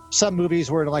some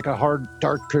movies were in like a hard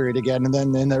dark period again. And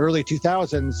then in the early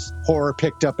 2000s, horror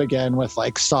picked up again with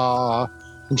like Saw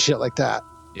and shit like that.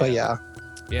 But yeah.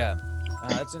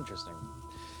 That's interesting.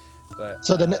 But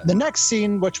so the next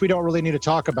scene, which we don't really need to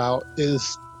talk about,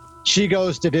 is she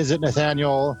goes to visit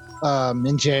Nathaniel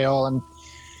in jail, and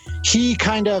he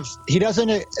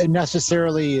doesn't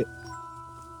necessarily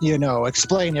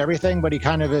explain everything, but he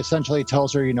kind of essentially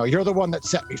tells her, you're the one that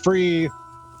set me free,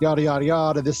 yada yada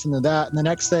yada, this and that and the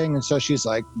next thing. And so she's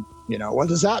like, what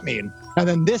does that mean? And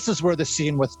then this is where the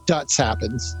scene with Dutz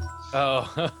happens.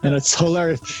 Oh. And it's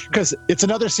hilarious because it's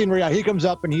another scene where he comes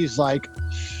up and he's like,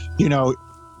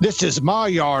 this is my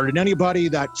yard, and anybody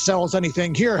that sells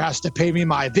anything here has to pay me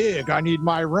my vig. I need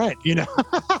my rent, I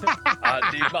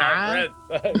need my rent.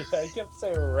 I kept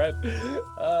saying rent.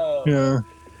 Oh. Yeah.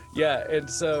 Yeah, and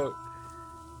so.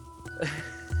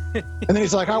 And then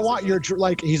he's like, I want your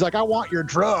drugs.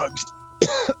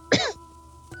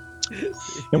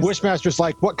 And Wishmaster's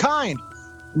like, what kind?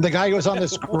 And the guy goes on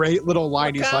this great little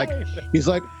line. He's like,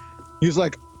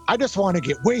 I just want to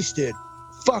get wasted,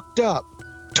 fucked up,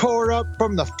 tore up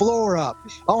from the floor up.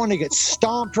 I want to get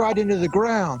stomped right into the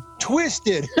ground,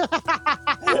 twisted. I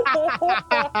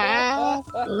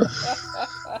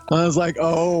was like,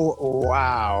 oh,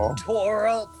 wow. Tore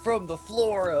up from the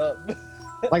floor up.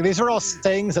 Like, these were all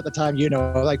sayings at the time, you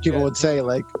know, like people would say,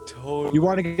 like, Totally. you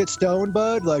want to get stoned,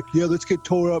 bud? Like, yeah, let's get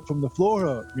tore up from the floor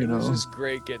up, you It was know. just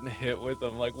great getting hit with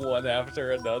them like one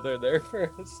after another there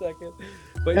for a second.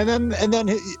 But And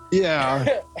then,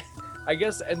 yeah. I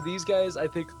guess, and these guys I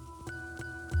think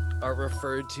are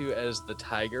referred to as the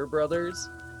Tiger Brothers.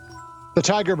 The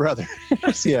Tiger Brothers,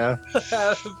 yeah.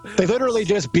 They literally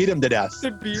just beat him to death. To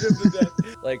beat him to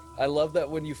death. Like, I love that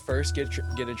when you first get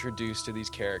introduced to these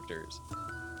characters,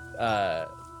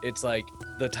 it's like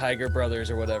the Tiger Brothers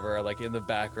or whatever are like in the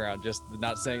background, just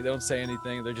not saying, they don't say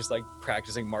anything. They're just like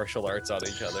practicing martial arts on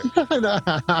each other.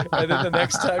 And then the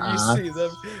next time you see them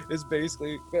is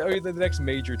basically, I mean, the next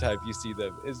major time you see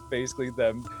them is basically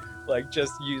them like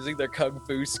just using their kung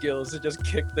fu skills to just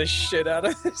kick the shit out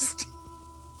of this team.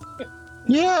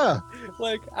 Yeah.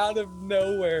 Like out of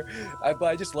nowhere.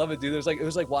 I just love it, dude. It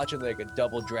was like watching like a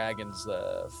Double Dragons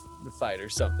fight or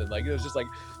something. Like it was just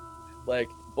like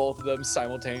both of them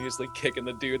simultaneously kicking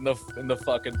the dude in the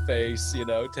fucking face, you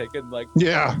know, taking like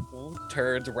Yeah.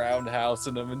 turns,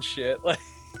 roundhousing them and shit. Like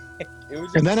it was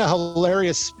just, And then a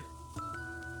hilarious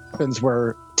happens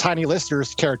where Tiny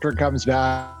Lister's character comes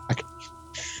back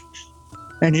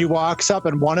and he walks up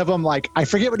and one of them, like, I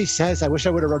forget what he says. I wish I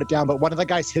would have wrote it down, but one of the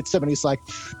guys hits him and he's like,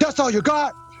 "That's all you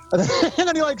got?" And then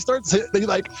he starts hitting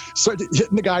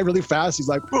the guy really fast. He's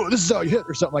like, "Oh, this is how you hit,"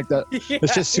 or something like that. yeah,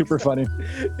 It's just super funny.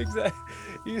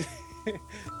 Exactly.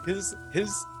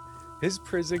 His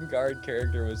prison guard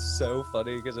character was so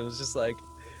funny because it was just like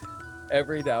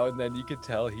every now and then you could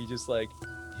tell he just like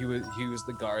he was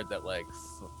the guard that like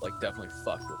definitely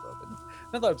fucked with him. And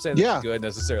not that I'm saying that's good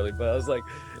necessarily, but I was like,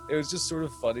 it was just sort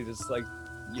of funny. Just like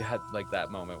you had like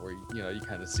that moment where you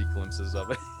kind of see glimpses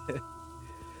of it.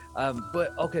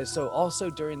 But okay, so also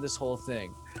during this whole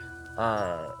thing,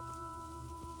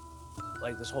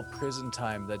 like this whole prison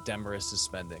time that Demarest is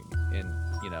spending in,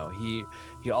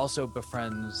 he also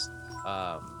befriends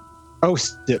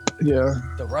Osip, yeah.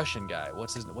 the Russian guy.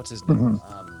 What's his Mhm. name?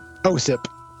 Osip.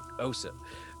 Osip.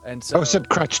 And so Osip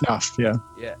Kretchnov, yeah.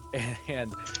 yeah,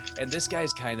 and this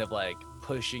guy's kind of like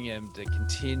pushing him to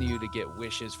continue to get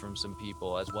wishes from some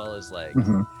people, as well as like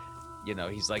Mhm.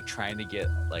 he's like trying to get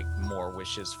like more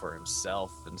wishes for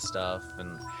himself and stuff,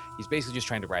 and he's basically just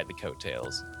trying to ride the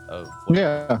coattails of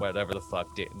whatever the fuck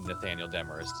Nathaniel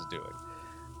Demarest is doing,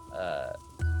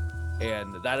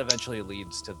 and that eventually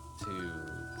leads to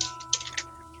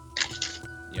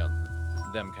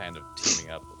them kind of teaming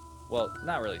up. Well,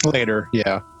 not really Later,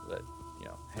 yeah. but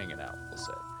hanging out, we'll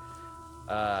say.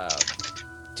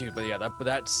 Dude, but yeah,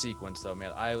 that sequence though,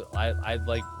 man, I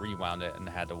like rewound it and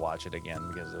had to watch it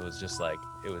again because it was just like,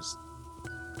 it was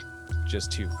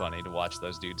just too funny to watch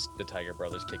those dudes, the Tiger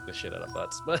Brothers, kick the shit out of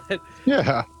butts. But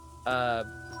Yeah.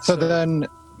 So then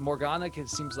Morgana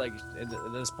seems like at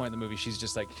this point in the movie, she's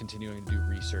just like continuing to do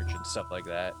research and stuff like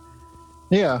that.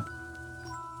 yeah.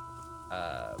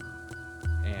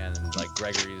 And like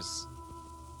Gregory's,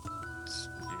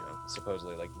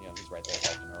 supposedly like he's right there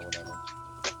helping her or whatever.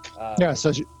 Yeah,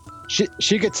 so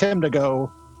she gets him to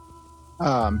go.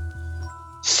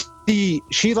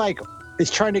 She like is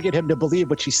trying to get him to believe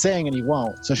what she's saying, and he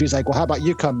won't. So she's like, "Well, how about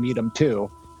you come meet him too?"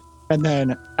 And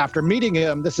then after meeting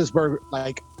him, this is where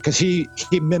like, because he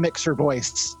mimics her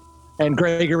voice, and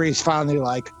Gregory's finally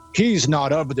like, he's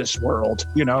not of this world,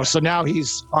 So now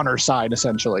he's on her side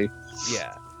essentially.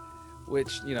 Yeah,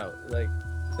 which like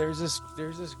there's this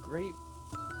great.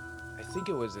 I think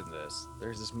it was in this.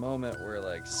 There's this moment where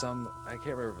like I can't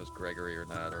remember if it was Gregory or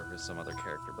not, or if it was some other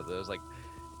character, but it was like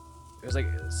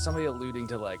somebody alluding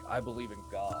to like, I believe in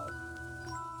God,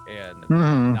 and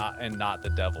not the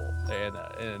devil,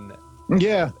 and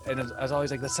Yeah. and I was always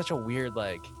like, that's such a weird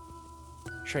like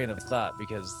train of thought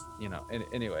because and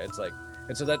anyway, it's like,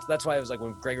 and so that's why it was like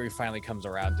when Gregory finally comes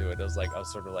around to it, I was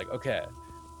sort of like, okay,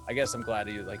 I guess I'm glad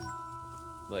he like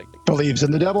Believes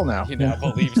in the devil now. he now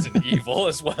believes in evil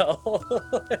as well,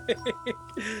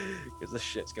 because the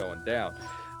shit's going down.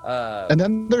 And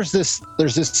then there's this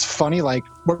funny, like,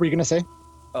 what were you gonna say?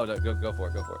 Oh no, go for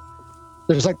it.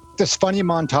 There's like this funny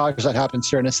montage that happens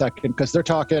here in a second because they're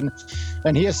talking,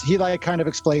 and he like kind of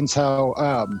explains how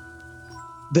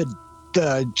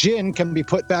the djinn can be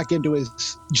put back into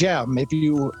his gem if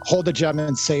you hold the gem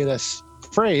and say this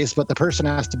phrase, but the person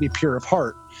has to be pure of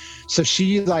heart. So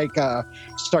she like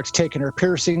starts taking her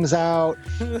piercings out.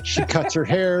 She cuts her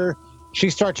hair. she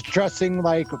starts dressing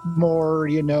like more,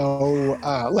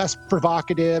 less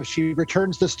provocative. She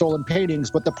returns the stolen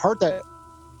paintings, but the part that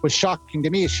was shocking to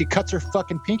me is she cuts her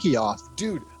fucking pinky off.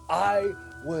 Dude, I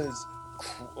was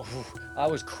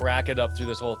cracking up through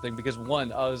this whole thing because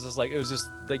one, I was just like, it was just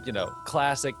like,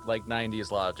 classic like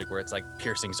 90s logic where it's like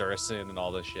piercings are a sin and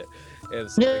all this shit. And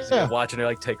it's Yeah. watching her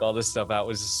like take all this stuff out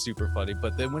was just super funny.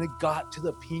 But then when it got to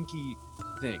the pinky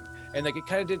thing, and like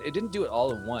it didn't do it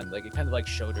all in one. Like it kind of like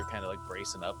showed her kind of like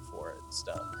bracing up for it and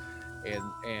stuff.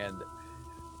 And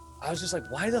I was just like,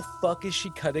 why the fuck is she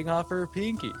cutting off her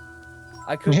pinky?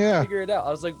 I couldn't figure it out. I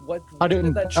was like, what? I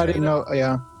didn't know.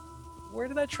 Yeah. Where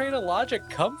did that train of logic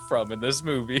come from in this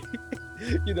movie?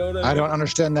 You know what I mean? I don't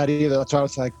understand that either. That's why I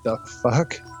was like, the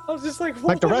fuck? I was just like, what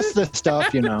Like the rest of the stuff,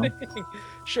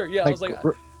 Sure, yeah. Like, I was like,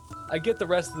 I get the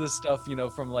rest of the stuff,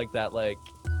 from like that, like,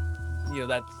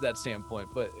 that standpoint.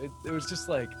 But it was just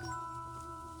like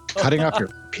cutting off your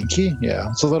pinky?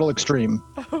 Yeah, it's a little extreme.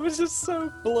 I was just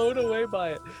so blown away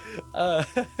by it.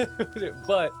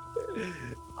 But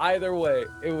either way,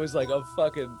 it was like a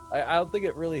fucking. I don't think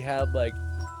it really had like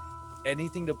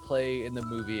anything to play in the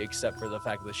movie except for the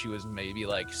fact that she was maybe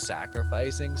like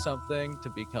sacrificing something to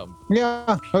become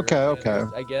Yeah. Okay.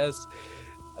 I guess,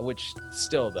 which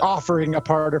still though offering a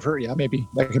part of her. Yeah, maybe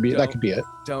that could be it.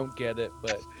 Don't get it,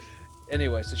 but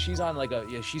anyway, so she's on like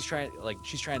she's trying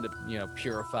to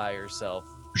purify herself,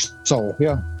 Soul.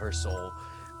 Yeah. her soul,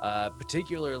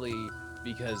 particularly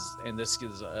because, and this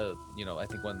is I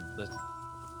think one of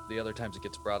the other times it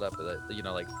gets brought up that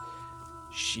like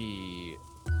she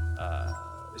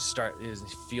is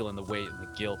feeling the weight and the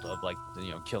guilt of like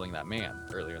killing that man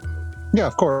earlier in the movie. Yeah,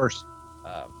 of course.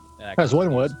 And As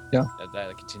one would. Yeah.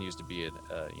 that continues to be a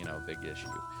big issue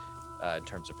in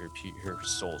terms of her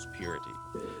soul's purity.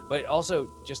 But also,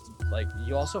 just like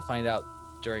you also find out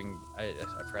during I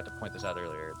forgot to point this out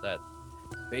earlier, that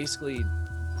basically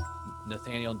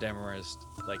Nathaniel Demarest,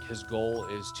 like his goal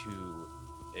is to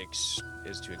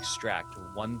extract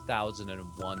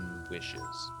 1,001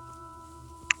 wishes.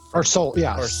 Or soul,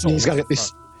 yeah. Or souls. He's got to get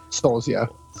these souls, yeah.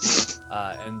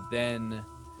 And then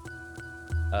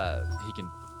he can,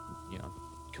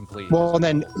 complete. Well, and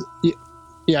then,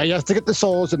 yeah, you have to get the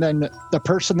souls, and then the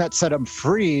person that set him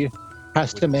free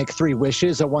has to make 3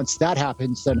 wishes, and once that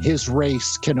happens, then his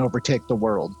race can overtake the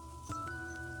world.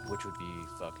 Which would be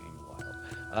fucking wild.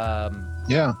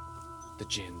 Yeah. The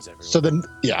jinns everywhere. So then,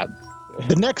 yeah,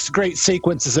 the next great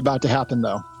sequence is about to happen,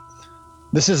 though.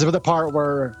 This is the part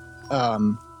where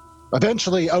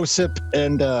eventually Osip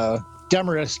and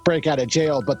Demarest break out of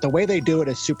jail, but the way they do it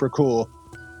is super cool.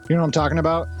 You know what I'm talking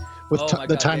about? With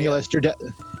the tiny Lister.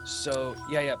 So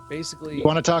yeah, basically. You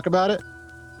want to talk about it?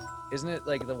 Isn't it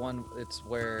like the one? It's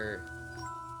where.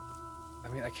 I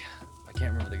mean, I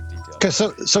can't remember the details.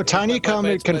 Because so Tiny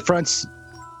confronts.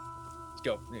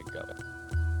 Go.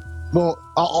 Well,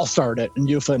 I'll start it and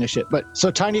you finish it. But so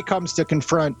Tiny comes to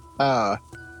confront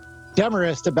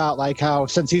Demarest about like how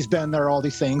since he's been there, all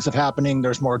these things have happening.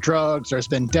 There's more drugs. There's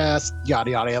been deaths.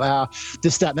 Yada yada yada.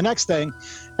 This, that, and the next thing.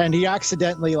 And he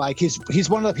accidentally like he's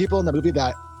one of the people in the movie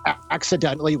that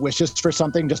accidentally wishes for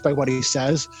something just by what he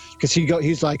says. Because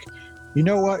he's like, you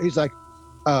know what? He's like,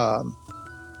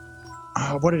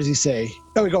 what does he say?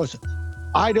 Oh, he goes,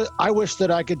 I wish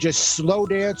that I could just slow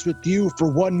dance with you for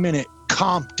 1 minute,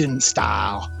 Compton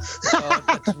style.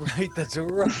 Oh, that's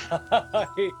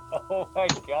right. Oh my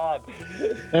God.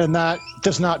 And that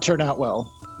does not turn out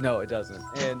well. No, it doesn't.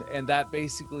 And that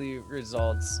basically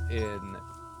results in,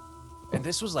 and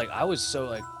this was like, I was so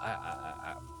like,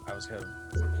 I was kind of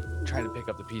trying to pick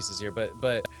up the pieces here,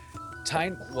 but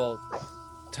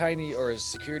Tiny, or his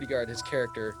security guard, his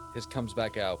character, comes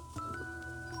back out.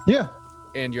 Yeah.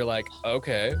 And you're like,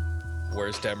 okay,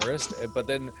 where's Demarest? But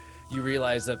then you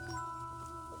realize that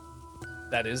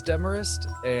is Demarest,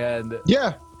 and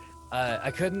yeah, I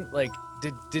couldn't like.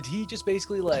 Did he just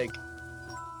basically like?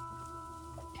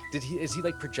 Is he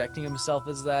like projecting himself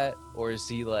as that, or is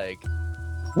he like?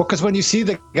 Well, because when you see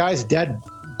the guy's dead,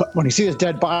 when you see his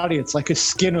dead body, it's like his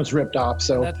skin was ripped off.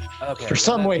 So for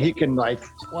some way he can like,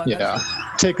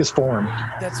 take his form.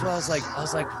 That's what I was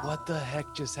like. What the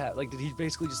heck just happened? Like, did he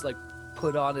basically just like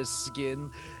put on his skin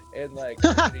and like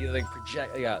did he like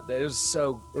project? Yeah, it was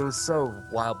so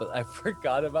wild. But I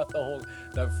forgot about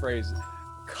that phrase,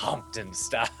 Compton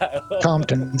style.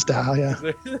 Compton style, yeah.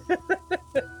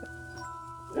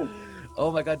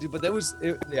 Oh my God, dude! But it was.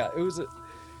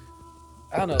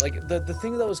 I don't know, like the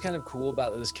thing that was kind of cool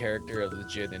about this character of the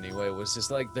Jinn anyway was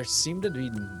just like there seemed to be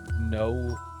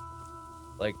no,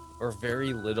 like, or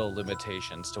very little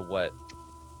limitations to what,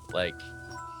 like,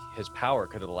 his power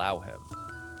could allow him.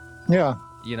 Yeah.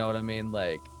 You know what I mean?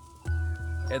 Like,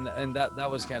 and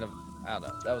that was kind of, I don't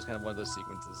know, that was kind of one of those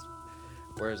sequences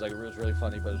where it was like, it was really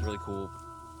funny, but it was really cool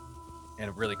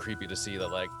and really creepy to see that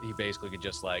like he basically could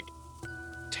just like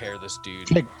tear this dude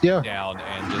down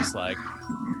and just like,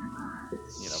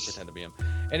 you know, pretend to be him.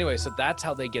 Anyway, so that's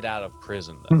how they get out of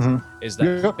prison then, is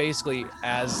that basically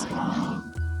as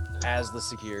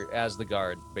the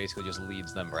guard basically just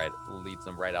leads them right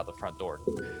out the front door.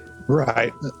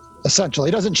 Right. Essentially,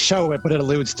 it doesn't show it, but it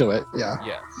alludes to it. Yeah.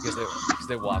 Yeah, because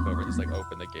they walk over, just like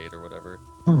open the gate or whatever.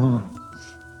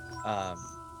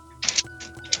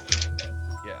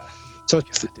 Yeah. So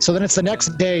then it's the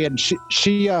next day, and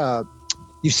she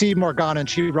you see Morgana, and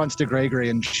she runs to Gregory,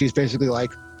 and she's basically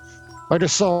like, I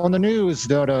just saw on the news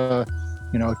that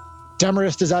you know,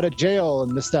 Demarest is out of jail,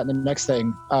 and this, that, and the next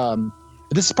thing.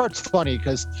 This part's funny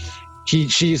because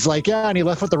she's like, yeah, and he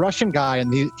left with the Russian guy,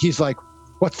 and he's like,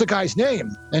 what's the guy's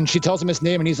name? And she tells him his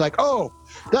name, and he's like, oh,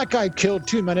 that guy killed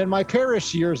 2 men in my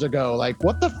parish years ago. Like,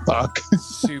 what the fuck?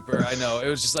 Super, I know. It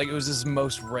was just like, it was this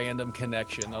most random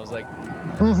connection. I was like,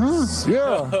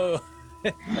 yeah.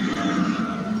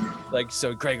 Like,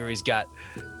 so Gregory's got,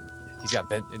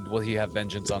 will he have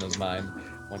vengeance on his mind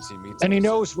once he meets and him?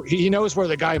 he knows where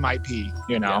the guy might be,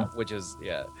 you know? Yeah, which is,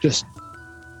 just.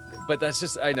 But that's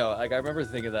just, I know, like, I remember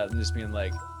thinking that and just being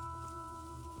like,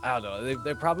 I don't know,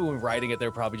 they probably, when writing it,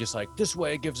 they're probably just like, this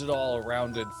way it gives it all a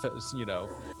rounded, you know,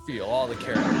 feel, all the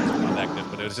characters are connected,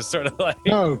 but it was just sort of like,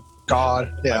 oh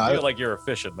God, yeah, I feel like you're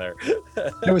efficient there.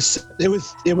 it was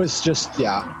just,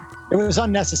 yeah, it was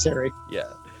unnecessary.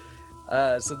 Yeah.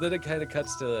 So then it kind of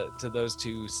cuts to those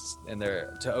two, and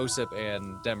to Osip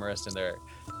and Demarest, and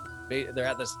they're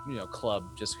at this, you know,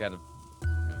 club, just kind of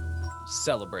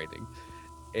celebrating.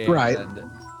 And, right.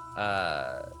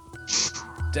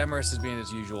 Demarest is being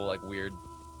his usual, like, weird,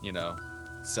 you know,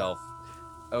 self.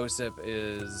 Osip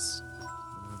is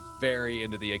very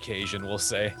into the occasion, we'll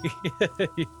say.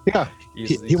 Yeah,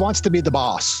 he wants to be the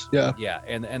boss. Yeah. Yeah,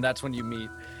 and that's when you meet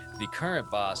the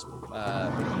current boss,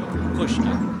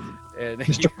 Pushkin. And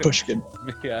Mr. Pushkin.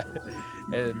 Yeah.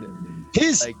 And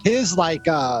his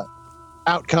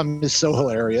outcome is so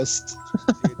hilarious.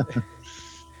 Dude,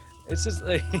 it's just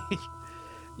like,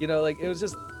 you know, like, it was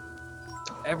just,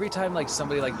 every time like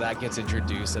somebody like that gets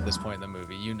introduced at this point in the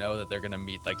movie, you know that they're gonna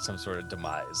meet like some sort of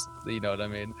demise. You know what I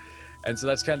mean? And so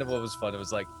that's kind of what was fun. It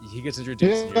was like he gets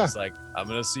introduced, and he's like, I'm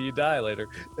gonna see you die later.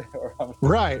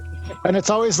 Right. And it's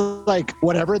always like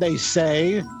whatever they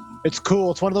say, it's cool.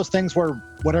 It's one of those things where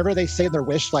whatever they say their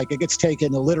wish, like, it gets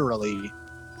taken literally,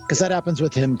 because that happens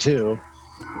with him too.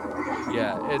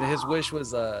 Yeah, and his wish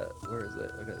was where is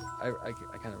it? Okay,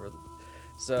 I kind of wrote it.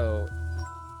 So,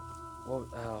 well,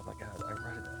 oh my god, I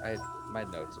wrote it. My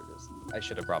notes are just. I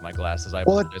should have brought my glasses. I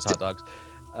apologize, hot dogs.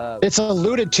 It's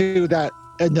alluded to that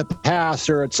in the past,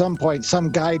 or at some point, some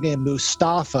guy named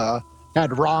Mustafa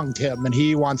had wronged him, and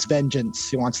he wants vengeance.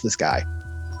 He wants this guy.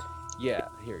 Yeah,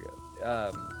 here we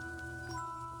go.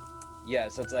 Yeah,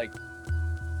 so it's like,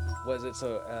 was it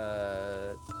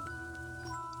so?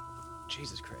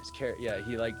 Jesus Christ, yeah,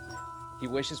 he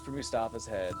wishes for Mustafa's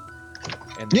head,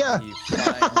 and yeah, he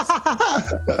finds.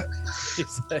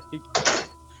 He's like,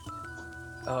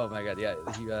 oh my god, yeah,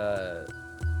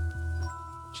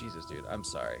 Jesus, dude, I'm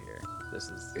sorry here. This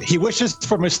is. He wishes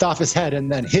for Mustafa's head, and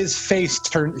then his face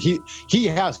turned. He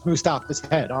has Mustafa's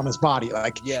head on his body,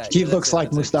 like, yeah, he looks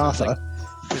like Mustafa.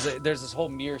 There's this whole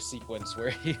mirror sequence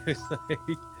where he was like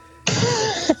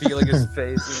feeling his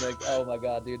face, and like, oh my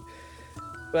god, dude.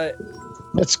 But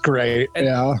that's great.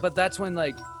 Yeah. But that's when,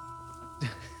 like,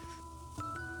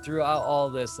 throughout all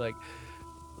this, like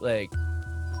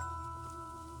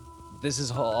this is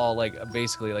all like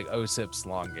basically like Osip's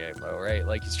long game, though, right?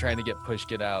 Like, he's trying to get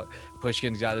Pushkin out.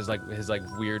 Pushkin's got his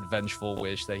weird vengeful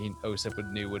wish that Osip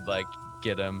would like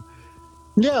get him.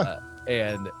 Yeah.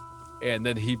 And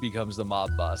then he becomes the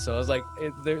mob boss. So I was like,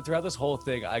 throughout this whole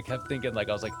thing, I kept thinking, like,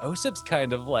 I was like, Osip's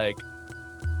kind of like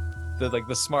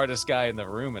the smartest guy in the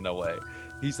room in a way.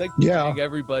 He's like putting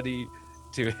everybody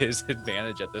to his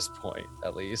advantage at this point,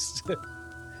 at least.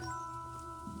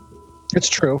 It's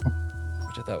true.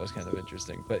 Which I thought was kind of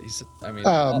interesting. But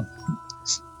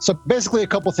so basically a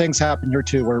couple things happen here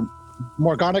too, where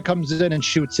Morgana comes in and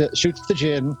shoots the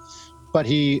Jinn. But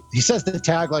he says the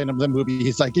tagline of the movie,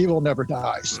 he's like, evil never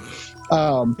dies.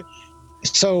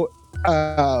 So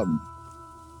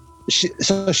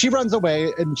she runs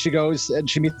away, and she goes and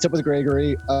she meets up with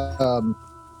Gregory,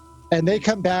 and they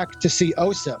come back to see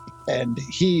Osip, and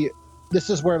this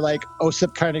is where like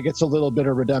Osip kind of gets a little bit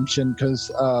of redemption,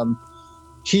 because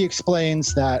he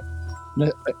explains that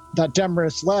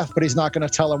Demarest left, but he's not going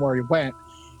to tell him where he went,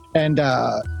 and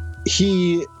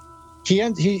he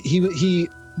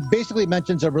basically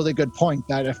mentions a really good point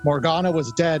that if Morgana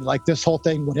was dead, like this whole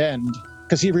thing would end,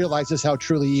 because he realizes how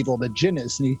truly evil the Jinn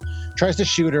is, and he tries to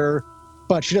shoot her,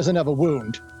 but she doesn't have a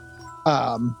wound.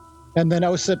 And then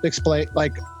Osip is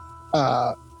like,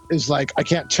 I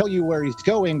can't tell you where he's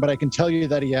going, but I can tell you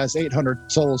that he has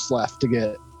 800 souls left to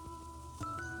get.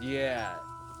 Yeah,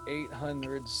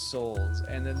 800 souls,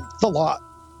 and then It's a lot.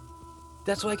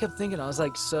 that's what I kept thinking. I was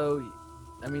like, so,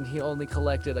 I mean, he only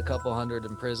collected a couple hundred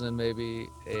in prison, maybe,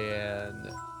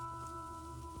 and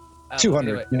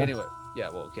 200. Anyway, yeah,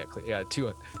 well, yeah,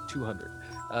 200,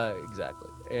 exactly.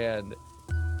 And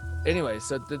anyway,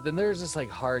 so then there's this like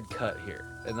hard cut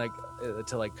here, and like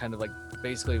to like kind of like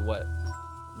basically what,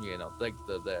 you know, like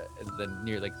the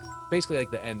near like basically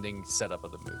like the ending setup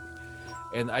of the movie,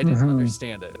 and I didn't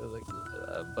understand it, like,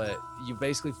 but you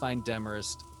basically find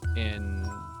Demarest in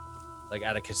like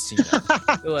at a casino,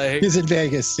 like He's in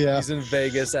Vegas. Yeah. he's in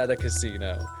Vegas at a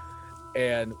casino.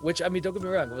 And which, I mean, don't get me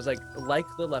wrong, it was like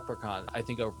the Leprechaun, I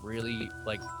think a really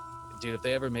like, dude, if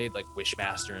they ever made like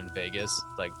Wishmaster in Vegas,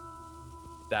 like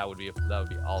that would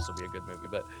also be a good movie.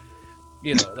 But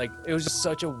you know, like it was just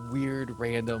such a weird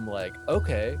random like,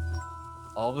 okay,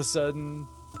 all of a sudden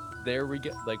there we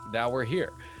get, like now we're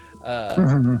here.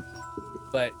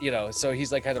 But you know, so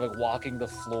he's like kind of like walking the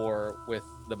floor with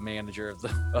the manager of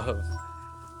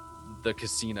the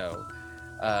casino.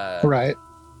 Right.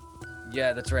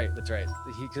 Yeah, that's right.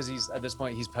 Because he's at this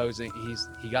point he's posing.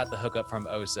 He got the hookup from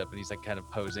Osip, and he's like kind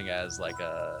of posing as like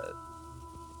a,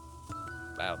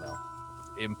 I don't know,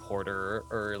 importer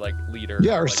or like leader.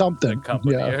 Yeah, or of, like, something. the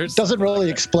company Yeah. or Doesn't something really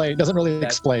like explain. Doesn't really That-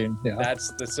 explain. Yeah.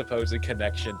 That's the supposed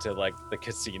connection to like the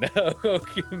casino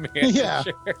manager. Yeah.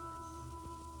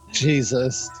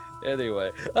 Jesus.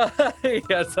 Anyway, yeah,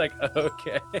 it's like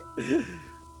okay.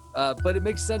 But it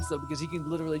makes sense though, because he can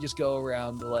literally just go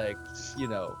around like, you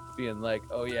know, being like,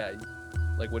 oh yeah,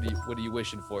 like what are you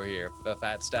wishing for here? A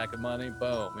fat stack of money?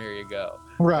 Boom, here you go.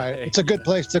 Right. It's a good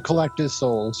place to collect his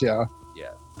souls. Yeah.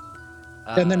 Yeah.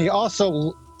 And then he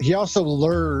also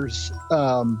lures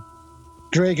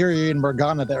Gregory and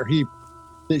Morgana there.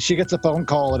 She gets a phone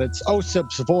call and it's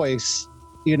Osip's voice,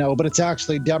 you know, but it's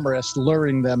actually Demarest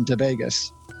luring them to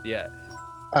Vegas. Yeah.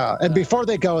 And before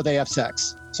they go, they have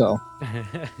sex. So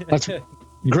that's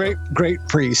great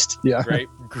priest. Yeah. Great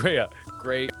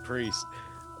priest.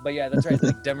 But yeah, that's right.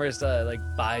 Like Demarest like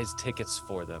buys tickets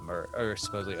for them, or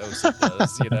supposedly Osip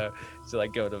does, you know, to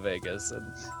like go to Vegas.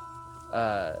 And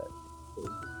oh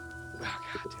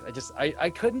God, dude, I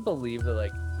couldn't believe that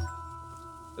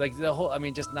like the whole, I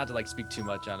mean, just not to like speak too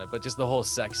much on it, but just the whole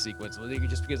sex sequence,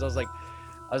 just because I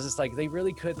was just like they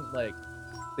really couldn't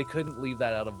leave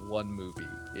that out of one movie.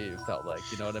 It felt like,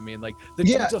 you know what I mean? Like the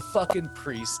dude's a fucking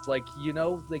priest. Like, you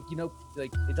know, like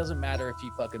it doesn't matter if he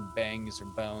fucking bangs or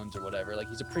bones or whatever. Like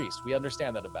he's a priest. We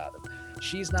understand that about him.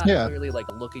 She's not clearly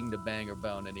like looking to bang or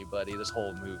bone anybody this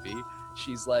whole movie.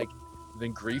 She's like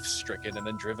been grief stricken and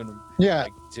then driven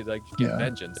like, to like get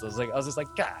vengeance. So I was just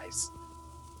like, guys,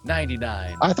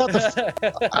 99. I thought the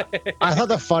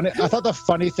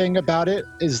funny thing about it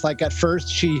is like at first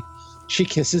she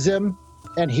kisses him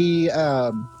and he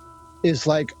is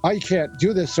like, I can't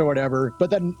do this or whatever,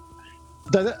 but then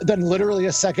literally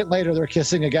a second later they're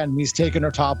kissing again and he's taking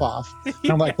her top off.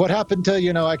 And I'm like, what happened to,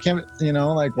 you know, I can't, you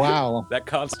know, like, wow. That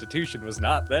constitution was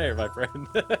not there, my friend.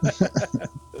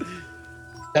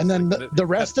 And then the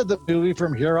rest of the movie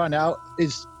from here on out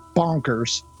is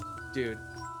bonkers. Dude.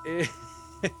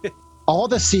 All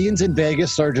the scenes in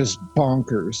Vegas are just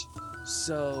bonkers.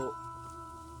 So,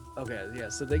 okay, yeah.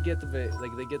 So they get to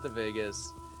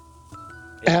Vegas.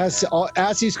 As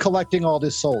he's collecting all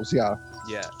his souls, yeah.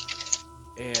 Yeah,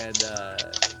 and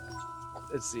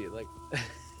let's see, like,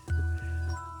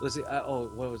 let's see.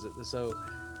 What was it? So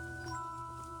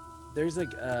there's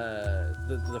like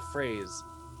the phrase.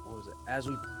 What was it?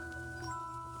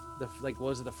 What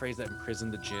was it? The phrase that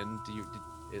imprisoned the Jinn?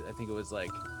 I think it was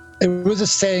like. It was a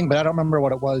saying, but I don't remember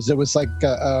what it was. It was like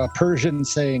a Persian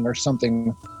saying or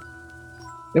something.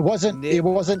 It wasn't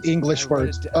English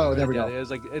words. There we go. It was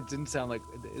like, it didn't sound like,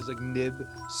 it was like Nib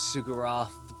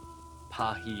Sugaroth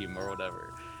Pahim or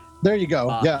whatever. There you go.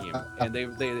 Pahim. Yeah. And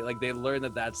they learned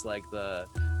that that's like the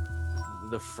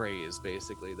phrase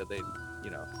basically that they, you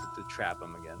know, to trap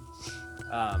him again.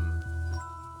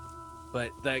 But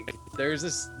like there's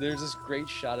this great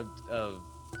shot of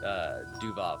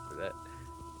Duvall that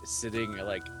is sitting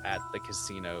like at the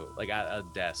casino, like at a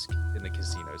desk in the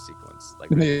casino sequence, like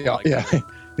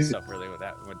stuff really went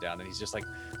down, and he's just like,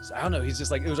 I don't know, he's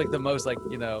just like, it was like the most like,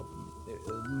 you know,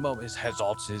 moment. His head's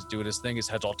doing his thing, his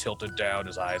head's all tilted down,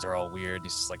 his eyes are all weird,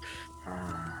 he's just like,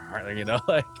 you know,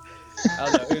 like I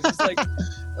don't know, it was just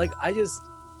like I just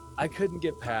I couldn't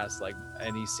get past like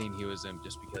any scene he was in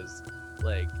just because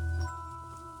like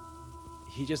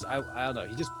he just I don't know,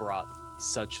 he just brought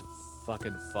such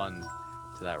fucking fun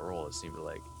to that role, it seemed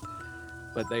like.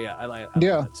 But they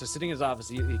Yeah. so sitting in his office,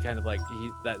 he kind of like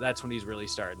that's when he's really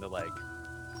starting to like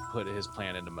put his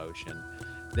plan into motion.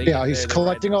 He's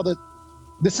collecting all the.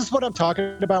 This is what I'm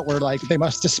talking about, where like they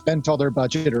must have spent all their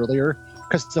budget earlier,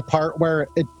 because the part where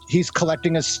he's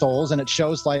collecting his souls and it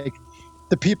shows like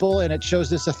the people, and it shows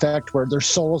this effect where their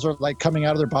souls are like coming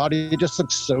out of their body. It just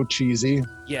looks so cheesy.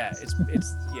 Yeah,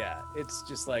 it's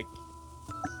just like,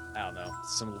 I don't know,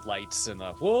 some lights and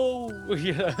whoa,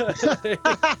 yeah.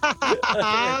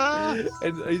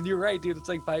 and you're right, dude. It's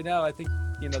like by now, I think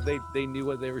they knew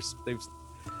what they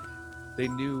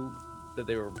knew that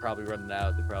they were probably running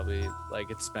out. They probably like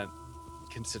had spent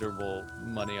considerable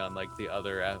money on like the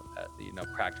other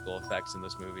practical effects in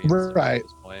this movie. Right. At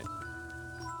this point.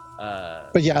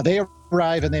 But yeah, they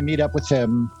arrive and they meet up with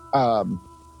him.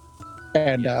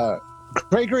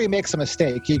 Gregory makes a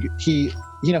mistake.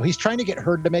 He's trying to get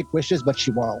her to make wishes, but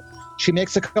she won't. She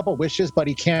makes a couple wishes, but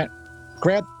he can't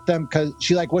grant them because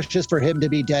she like wishes for him to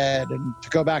be dead and to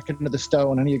go back into the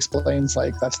stone. And he explains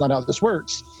like that's not how this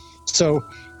works. So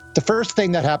the first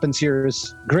thing that happens here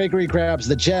is Gregory grabs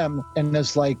the gem and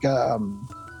is like,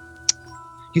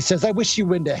 he says, "I wish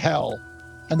you into hell,"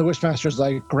 and the Wishmaster's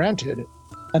like, "Granted."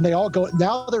 And they all go.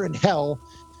 Now they're in hell.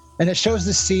 And it shows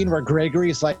this scene where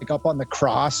Gregory's like up on the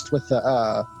cross with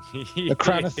the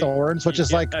crown of thorns, which is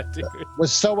dude.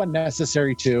 Was so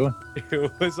unnecessary too.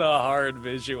 It was a hard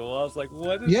visual. I was like,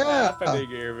 what is happening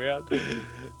here, man?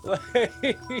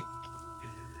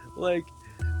 like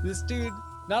this dude,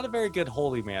 not a very good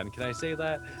holy man. Can I say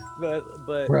that?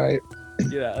 But right.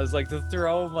 Yeah, I was like to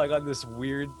throw him like on this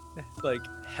weird like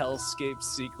hellscape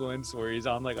sequence where he's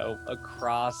on like a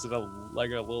cross and a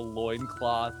little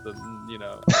loincloth, and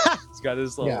he's got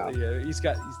his little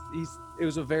it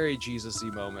was a very Jesus-y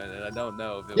moment, and I don't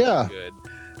know if it was good.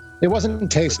 It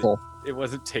wasn't tasteful. It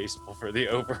wasn't tasteful for the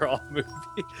overall movie,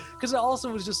 because it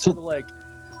also was just sort of like,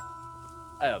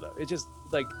 I don't know, it just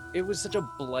like it was such a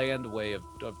bland way of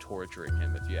torturing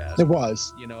him, if you ask me. It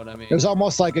was. You know what I mean? It was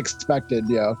almost like expected.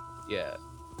 Yeah.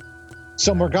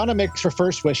 So Morgana makes her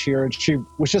first wish here, and she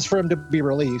wishes for him to be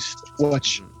released,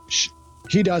 which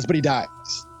he does, but he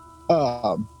dies.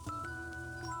 And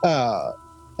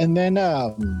then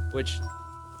which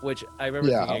I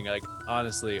remember thinking like,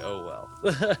 honestly, oh well.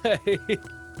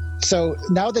 So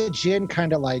now the Jinn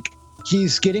kind of like,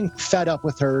 he's getting fed up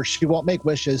with her. She won't make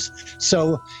wishes.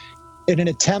 So in an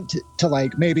attempt to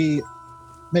like maybe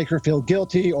make her feel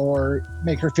guilty or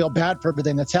make her feel bad for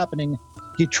everything that's happening,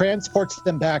 he transports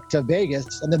them back to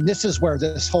Vegas. And then this is where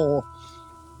this whole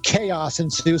chaos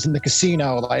ensues in the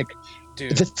casino. Like,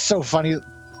 dude, it's so funny.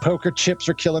 Poker chips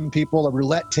are killing people. A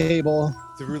roulette table.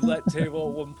 The roulette table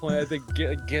at one point, I think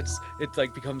it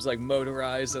like becomes like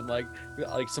motorized, and like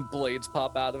some blades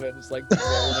pop out of it. And it's like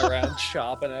rolling around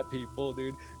chopping at people,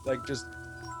 dude. Like just,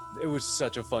 it was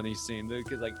such a funny scene.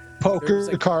 Like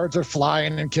poker cards are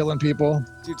flying and killing people.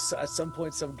 Dude, at some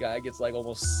point, some guy gets like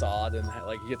almost sawed, and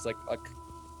like he gets like a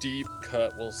deep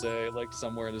cut, we'll say, like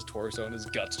somewhere in his torso, and his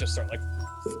guts just start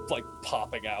like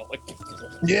popping out, like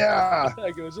yeah.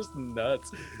 Like it was just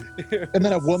nuts. And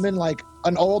then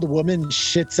an old woman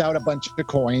shits out a bunch of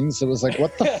coins. It was like,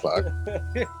 what the fuck?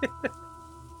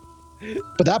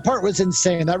 But that part was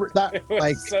insane. That it was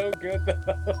like so good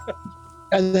though.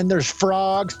 And then there's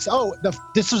frogs. Oh,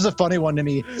 this was a funny one to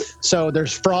me. So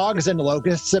there's frogs and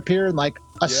locusts appear, and like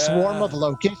a swarm of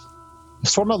locusts. A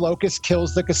swarm of locusts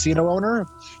kills the casino owner,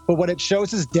 but when it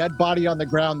shows his dead body on the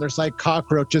ground, there's like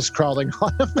cockroaches crawling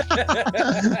on him.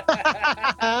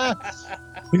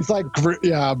 He's like,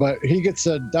 yeah, but he gets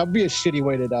that would be a shitty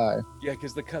way to die. Yeah,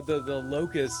 because the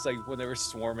locusts, like when they were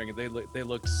swarming, they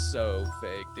looked so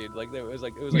fake, dude. Like it was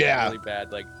really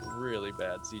bad, like really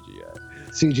bad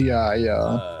CGI. CGI,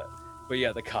 yeah. But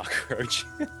yeah, the cockroach.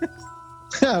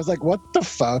 I was like, what the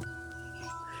fuck?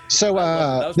 So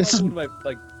this is one of my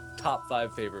like top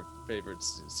 5 favorite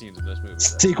scenes in this movie.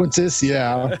 Sequences,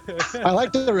 yeah. I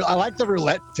like the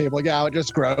roulette table. Yeah, it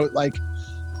just grows like.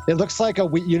 It looks like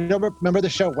remember the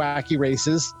show Wacky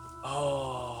Races?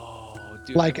 Oh,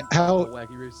 dude! Like how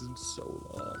Wacky Races in so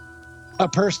long. A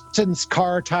person's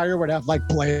car tire would have like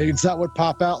blades that would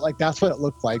pop out. Like that's what it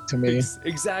looked like to me.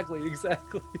 Exactly.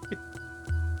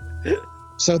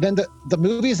 So then the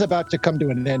movie's about to come to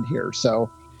an end here.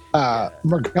 So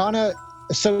Morgana.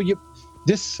 So it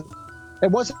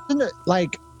wasn't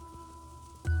like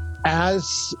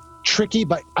as tricky,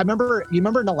 but you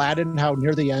remember in Aladdin how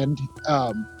near the end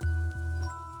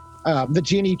the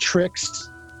genie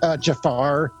tricks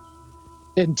Jafar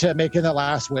into making the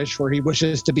last wish where he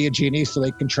wishes to be a genie so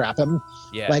they can trap him.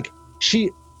 Yeah. Like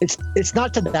it's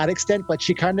not to that extent, but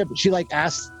she like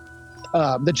asks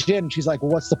the djinn, she's like,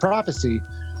 well, what's the prophecy?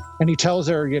 And he tells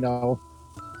her,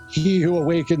 he who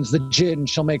awakens the djinn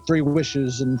shall make 3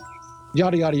 wishes and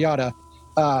yada, yada, yada.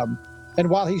 And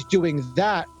while he's doing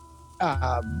that,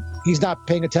 he's not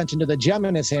paying attention to the gem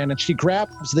in his hand, and she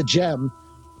grabs the gem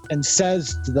and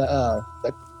says the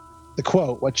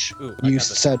quote, which you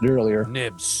said earlier.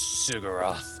 Nib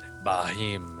Sigaroth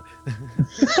Bahim.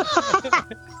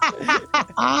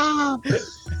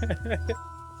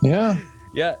 Yeah.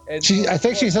 Yeah. And I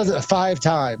think she says it 5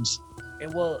 times.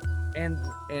 And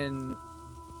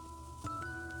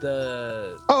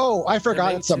the I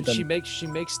forgot something. She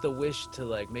makes the wish to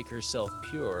like make herself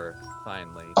pure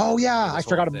finally. Oh yeah, I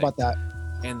forgot about that.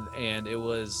 And it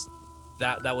was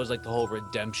that was like the whole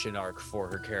redemption arc for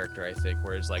her character, I think,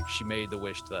 whereas like she made the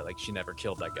wish that like she never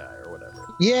killed that guy or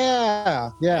whatever.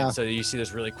 Yeah. And so you see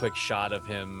this really quick shot of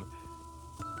him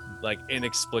like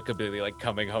inexplicably like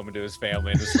coming home into his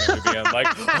family and his family being like,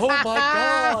 oh my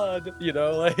god,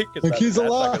 like he's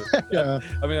alive. Yeah.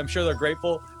 I mean, I'm sure they're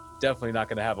grateful. Definitely not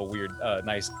going to have a weird,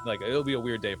 nice, like it'll be a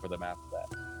weird day for them after that.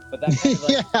 But that kind of,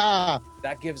 like,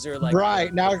 that gives her like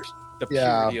the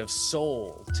purity of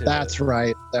soul. That's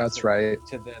right.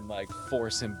 To then like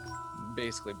force him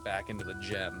basically back into the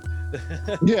gem.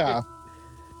 Yeah.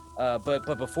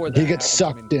 But before that, he gets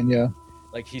sucked in. Yeah.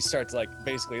 Like he starts like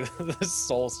basically the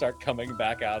soul start coming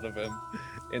back out of him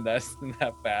in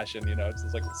that fashion. It's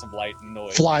just like some light and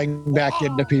noise flying back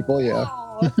into people. Yeah.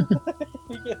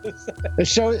 It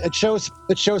shows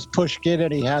Pushkin,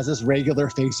 and he has his regular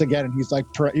face again, and he's like,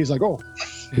 oh.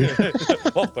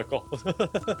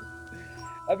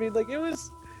 I mean, like it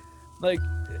was, like,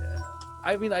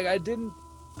 I mean, like I don't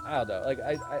know, like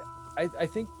I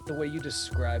think the way you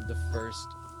described the first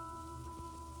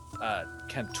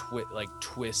kind of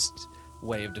twist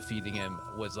way of defeating him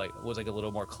was like a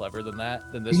little more clever than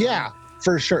this. Yeah, one.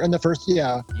 For sure. And the first,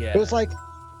 yeah, it was like,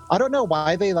 I don't know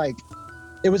why they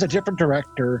it was a different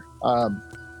director. I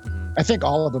think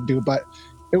all of them do, but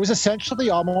it was essentially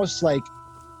almost like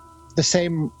the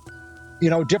same,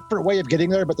 different way of getting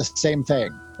there, but the same thing.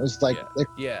 It was like, well,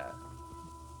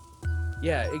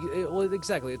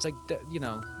 exactly. It's like,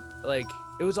 like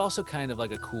it was also kind of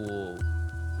like a cool,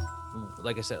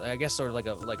 like I said, I guess sort of like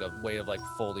a way of like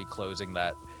fully closing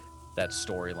that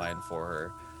storyline for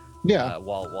her. Yeah.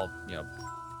 While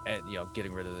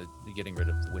getting rid of the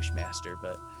Wishmaster,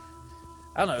 but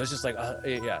I don't know. It was just like,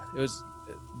 it was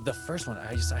the first one.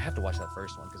 I have to watch that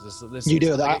first one because this. You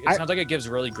do that. It sounds like it gives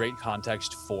really great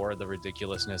context for the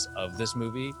ridiculousness of this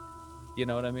movie. You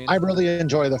know what I mean? I really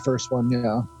enjoy the first one.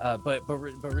 Yeah. But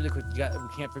really quick, we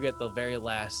can't forget the very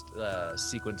last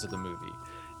sequence of the movie.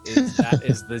 That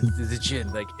is the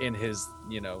djinn like in his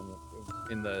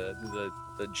in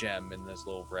the gem in this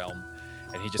little realm,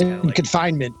 and he just kind of like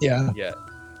confinement. Yeah. Yeah.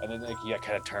 And then like he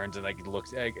kind of turns and like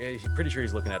looks. He's pretty sure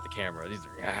he's looking at the camera. He's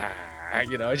I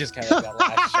just kind of got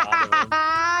last shot of him,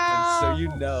 and so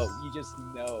you just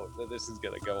know that this is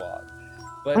gonna go on.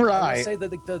 But I would say that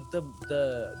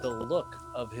the look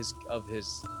of his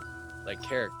like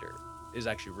character is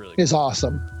actually really is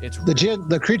awesome. It's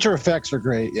the creature effects are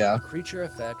great. Yeah, creature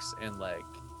effects and like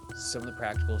some of the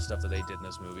practical stuff that they did in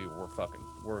this movie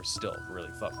were still really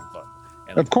fucking fun.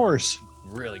 And, like, of course.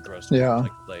 Really gross. Yeah.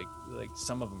 Like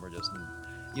some of them were just,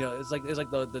 it's like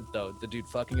the dude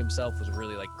fucking himself was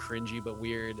really like cringy but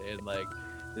weird, and like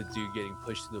the dude getting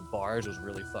pushed through the bars was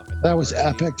really fucking. That was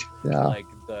epic. Yeah. Like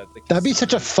that'd be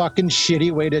such a fucking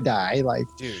shitty way to die.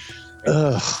 Like, dude.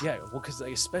 Ugh. Yeah. Well, because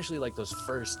like, especially like those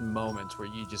first moments where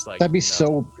you just like. That'd be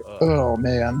so. Oh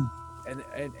man. And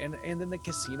then the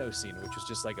casino scene, which was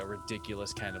just like a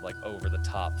ridiculous kind of like over the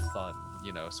top fun,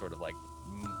 sort of like.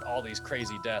 All these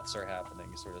crazy deaths are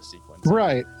happening sort of sequence.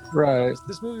 Right.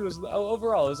 This movie was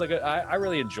overall, it was like I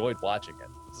really enjoyed watching it.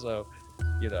 So,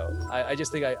 I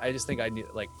just think I need,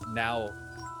 like, now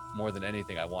more than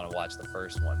anything I want to watch the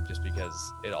first one, just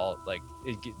because it all like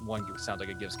one sounds like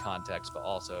it gives context, but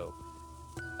also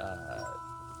I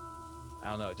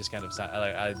don't know, it just kind of sound,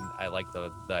 I like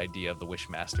the idea of the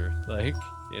Wishmaster, like,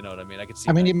 you know what I mean? I could see.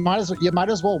 I mean, you might as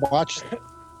well watch.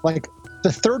 Like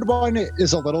the third one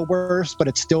is a little worse, but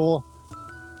it's still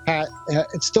fun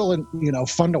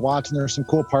to watch, and there's some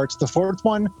cool parts. The fourth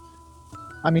one,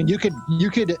 I mean, you could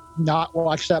not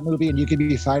watch that movie and you could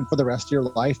be fine for the rest of your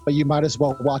life, but you might as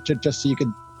well watch it just so you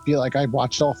could feel like I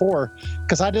watched all 4.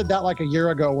 Because I did that like a year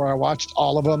ago, where I watched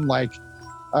all of them. Like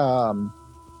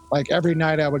every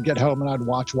night I would get home and I'd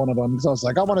watch one of them because I was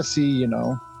like, I want to see,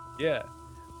 Yeah.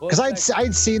 Because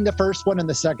I'd seen the first one and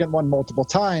the second one multiple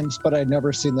times, but I'd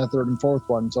never seen the third and fourth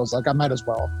one. So I was like, I might as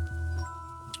well.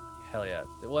 Hell yeah.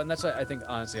 Well, and that's why I think,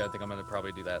 honestly, I think I'm going to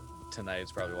probably do that tonight.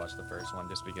 Is probably watch the first one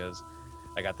just because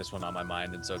I got this one on my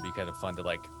mind. And so it'd be kind of fun to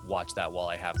like watch that while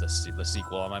I have the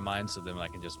sequel on my mind. So then I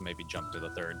can just maybe jump to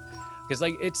the third. Because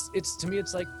like, it's to me,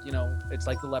 it's like, you know, it's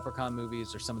like the Leprechaun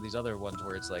movies or some of these other ones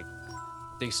where it's like,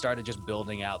 they started just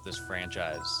building out this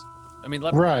franchise. I mean,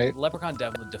 Leprechaun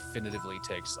definitively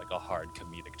takes like a hard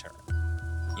comedic turn.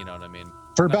 You know what I mean?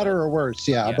 For better or worse,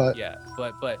 yeah.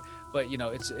 But you know,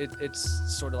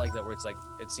 it's sort of like that where it's like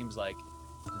it seems like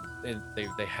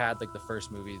they had like the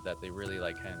first movie that they really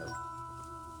like kind of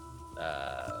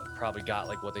probably got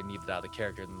like what they needed out of the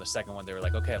character, and then the second one they were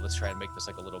like, okay, let's try and make this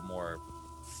like a little more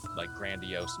like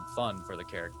grandiose and fun for the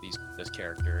character. This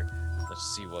character,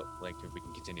 let's see what like if we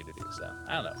can continue to do. So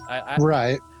I don't know. I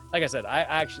like I said,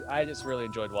 I just really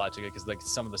enjoyed watching it because like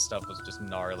some of the stuff was just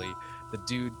gnarly. The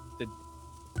dude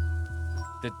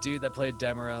that played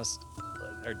Demarest,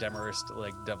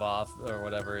 like Devoff or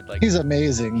whatever, like he's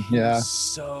amazing. Yeah, he's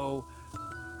so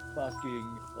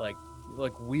fucking like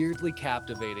weirdly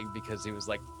captivating because he was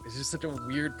like, it's just such a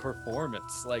weird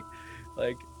performance, like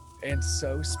and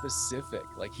so specific.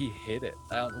 Like he hit it.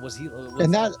 Was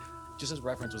that just as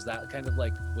reference, was that kind of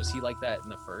like, was he like that in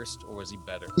the first or was he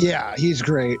better? Yeah, he's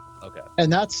great. Okay.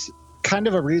 And that's kind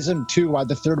of a reason too why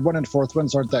the third one and fourth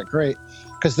ones aren't that great,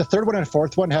 because the third one and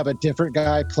fourth one have a different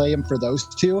guy play him for those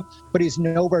two, but he's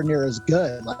nowhere near as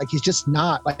good. Like he's just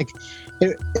not like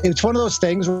it's one of those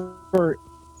things where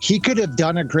he could have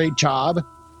done a great job,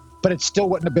 but it still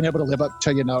wouldn't have been able to live up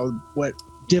to, you know, what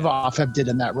Divoff did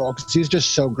in that role, because he's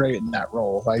just so great in that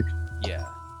role. Like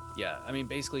yeah, I mean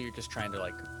basically you're just trying to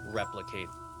like replicate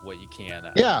what you can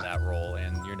in that role,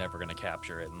 and you're never going to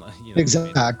capture it. And, you know,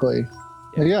 exactly.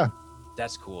 I mean? Yeah.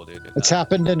 That's cool, dude. It's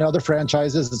happened in other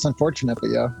franchises. It's unfortunate, but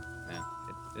yeah. Man,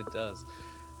 it does.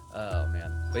 Oh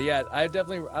man, but yeah, I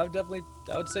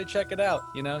would say check it out.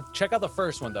 You know, check out the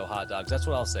first one though, Hot Dogs. That's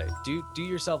what I'll say. Do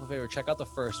yourself a favor, check out the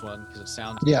first one because it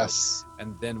sounds yes, dope,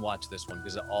 and then watch this one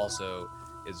because it also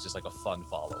is just like a fun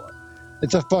follow up.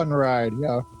 It's a fun ride.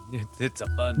 Yeah. It's a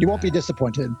fun. You won't be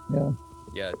disappointed. Yeah.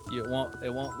 Yeah, you won't.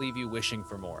 It won't leave you wishing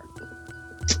for more.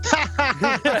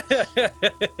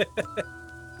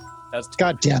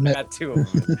 God damn it. I got two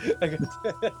of them.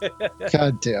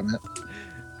 God damn it.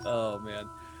 Oh man.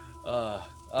 All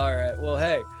right. Well,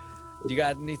 hey, you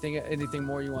got anything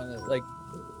more you want to like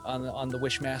on the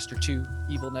Wishmaster 2?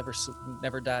 Evil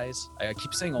never dies. I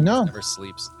keep saying almost never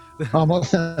sleeps.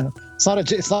 Almost. It's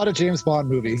not a James Bond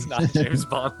movie. It's not a James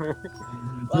Bond movie.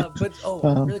 But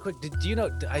really quick, do you know?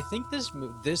 I think this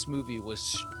movie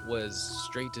was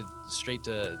straight to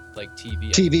like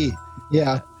TV. TV.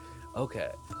 Yeah.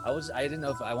 Okay. I didn't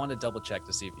know if I wanted to double check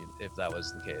to see if that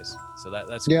was the case. So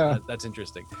that's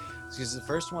interesting. Because the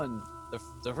first one, the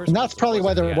first. And that's probably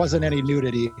why there wasn't any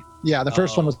nudity. Yeah, the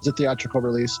first one was a theatrical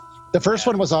release. The first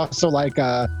one was also like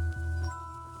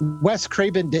Wes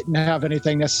Craven didn't have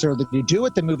anything necessarily to do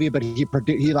with the movie, but he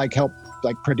helped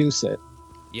produce it.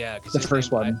 Yeah, because the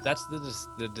first one. That's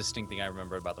the distinct thing I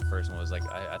remember about the first one was like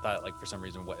I thought like for some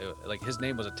reason like his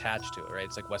name was attached to it, right?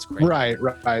 It's like Wes Craven. Right.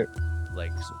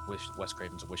 Like Wes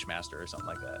Craven's a Wishmaster or something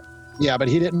like that. Yeah, but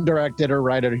he didn't direct it or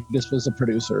write it. He just was a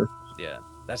producer. Yeah,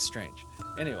 that's strange.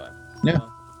 Anyway. Yeah.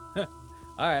 All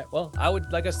right. Well, I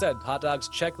would, like I said, Hot Dogs,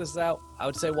 check this out. I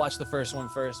would say watch the first one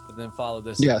first, but then follow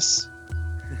this. Yes.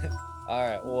 All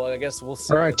right. Well, I guess we'll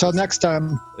see. All right. Till next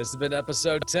time. This has been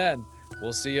episode 10.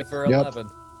 We'll see you for 11.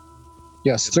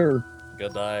 Yes, sir.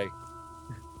 Good night.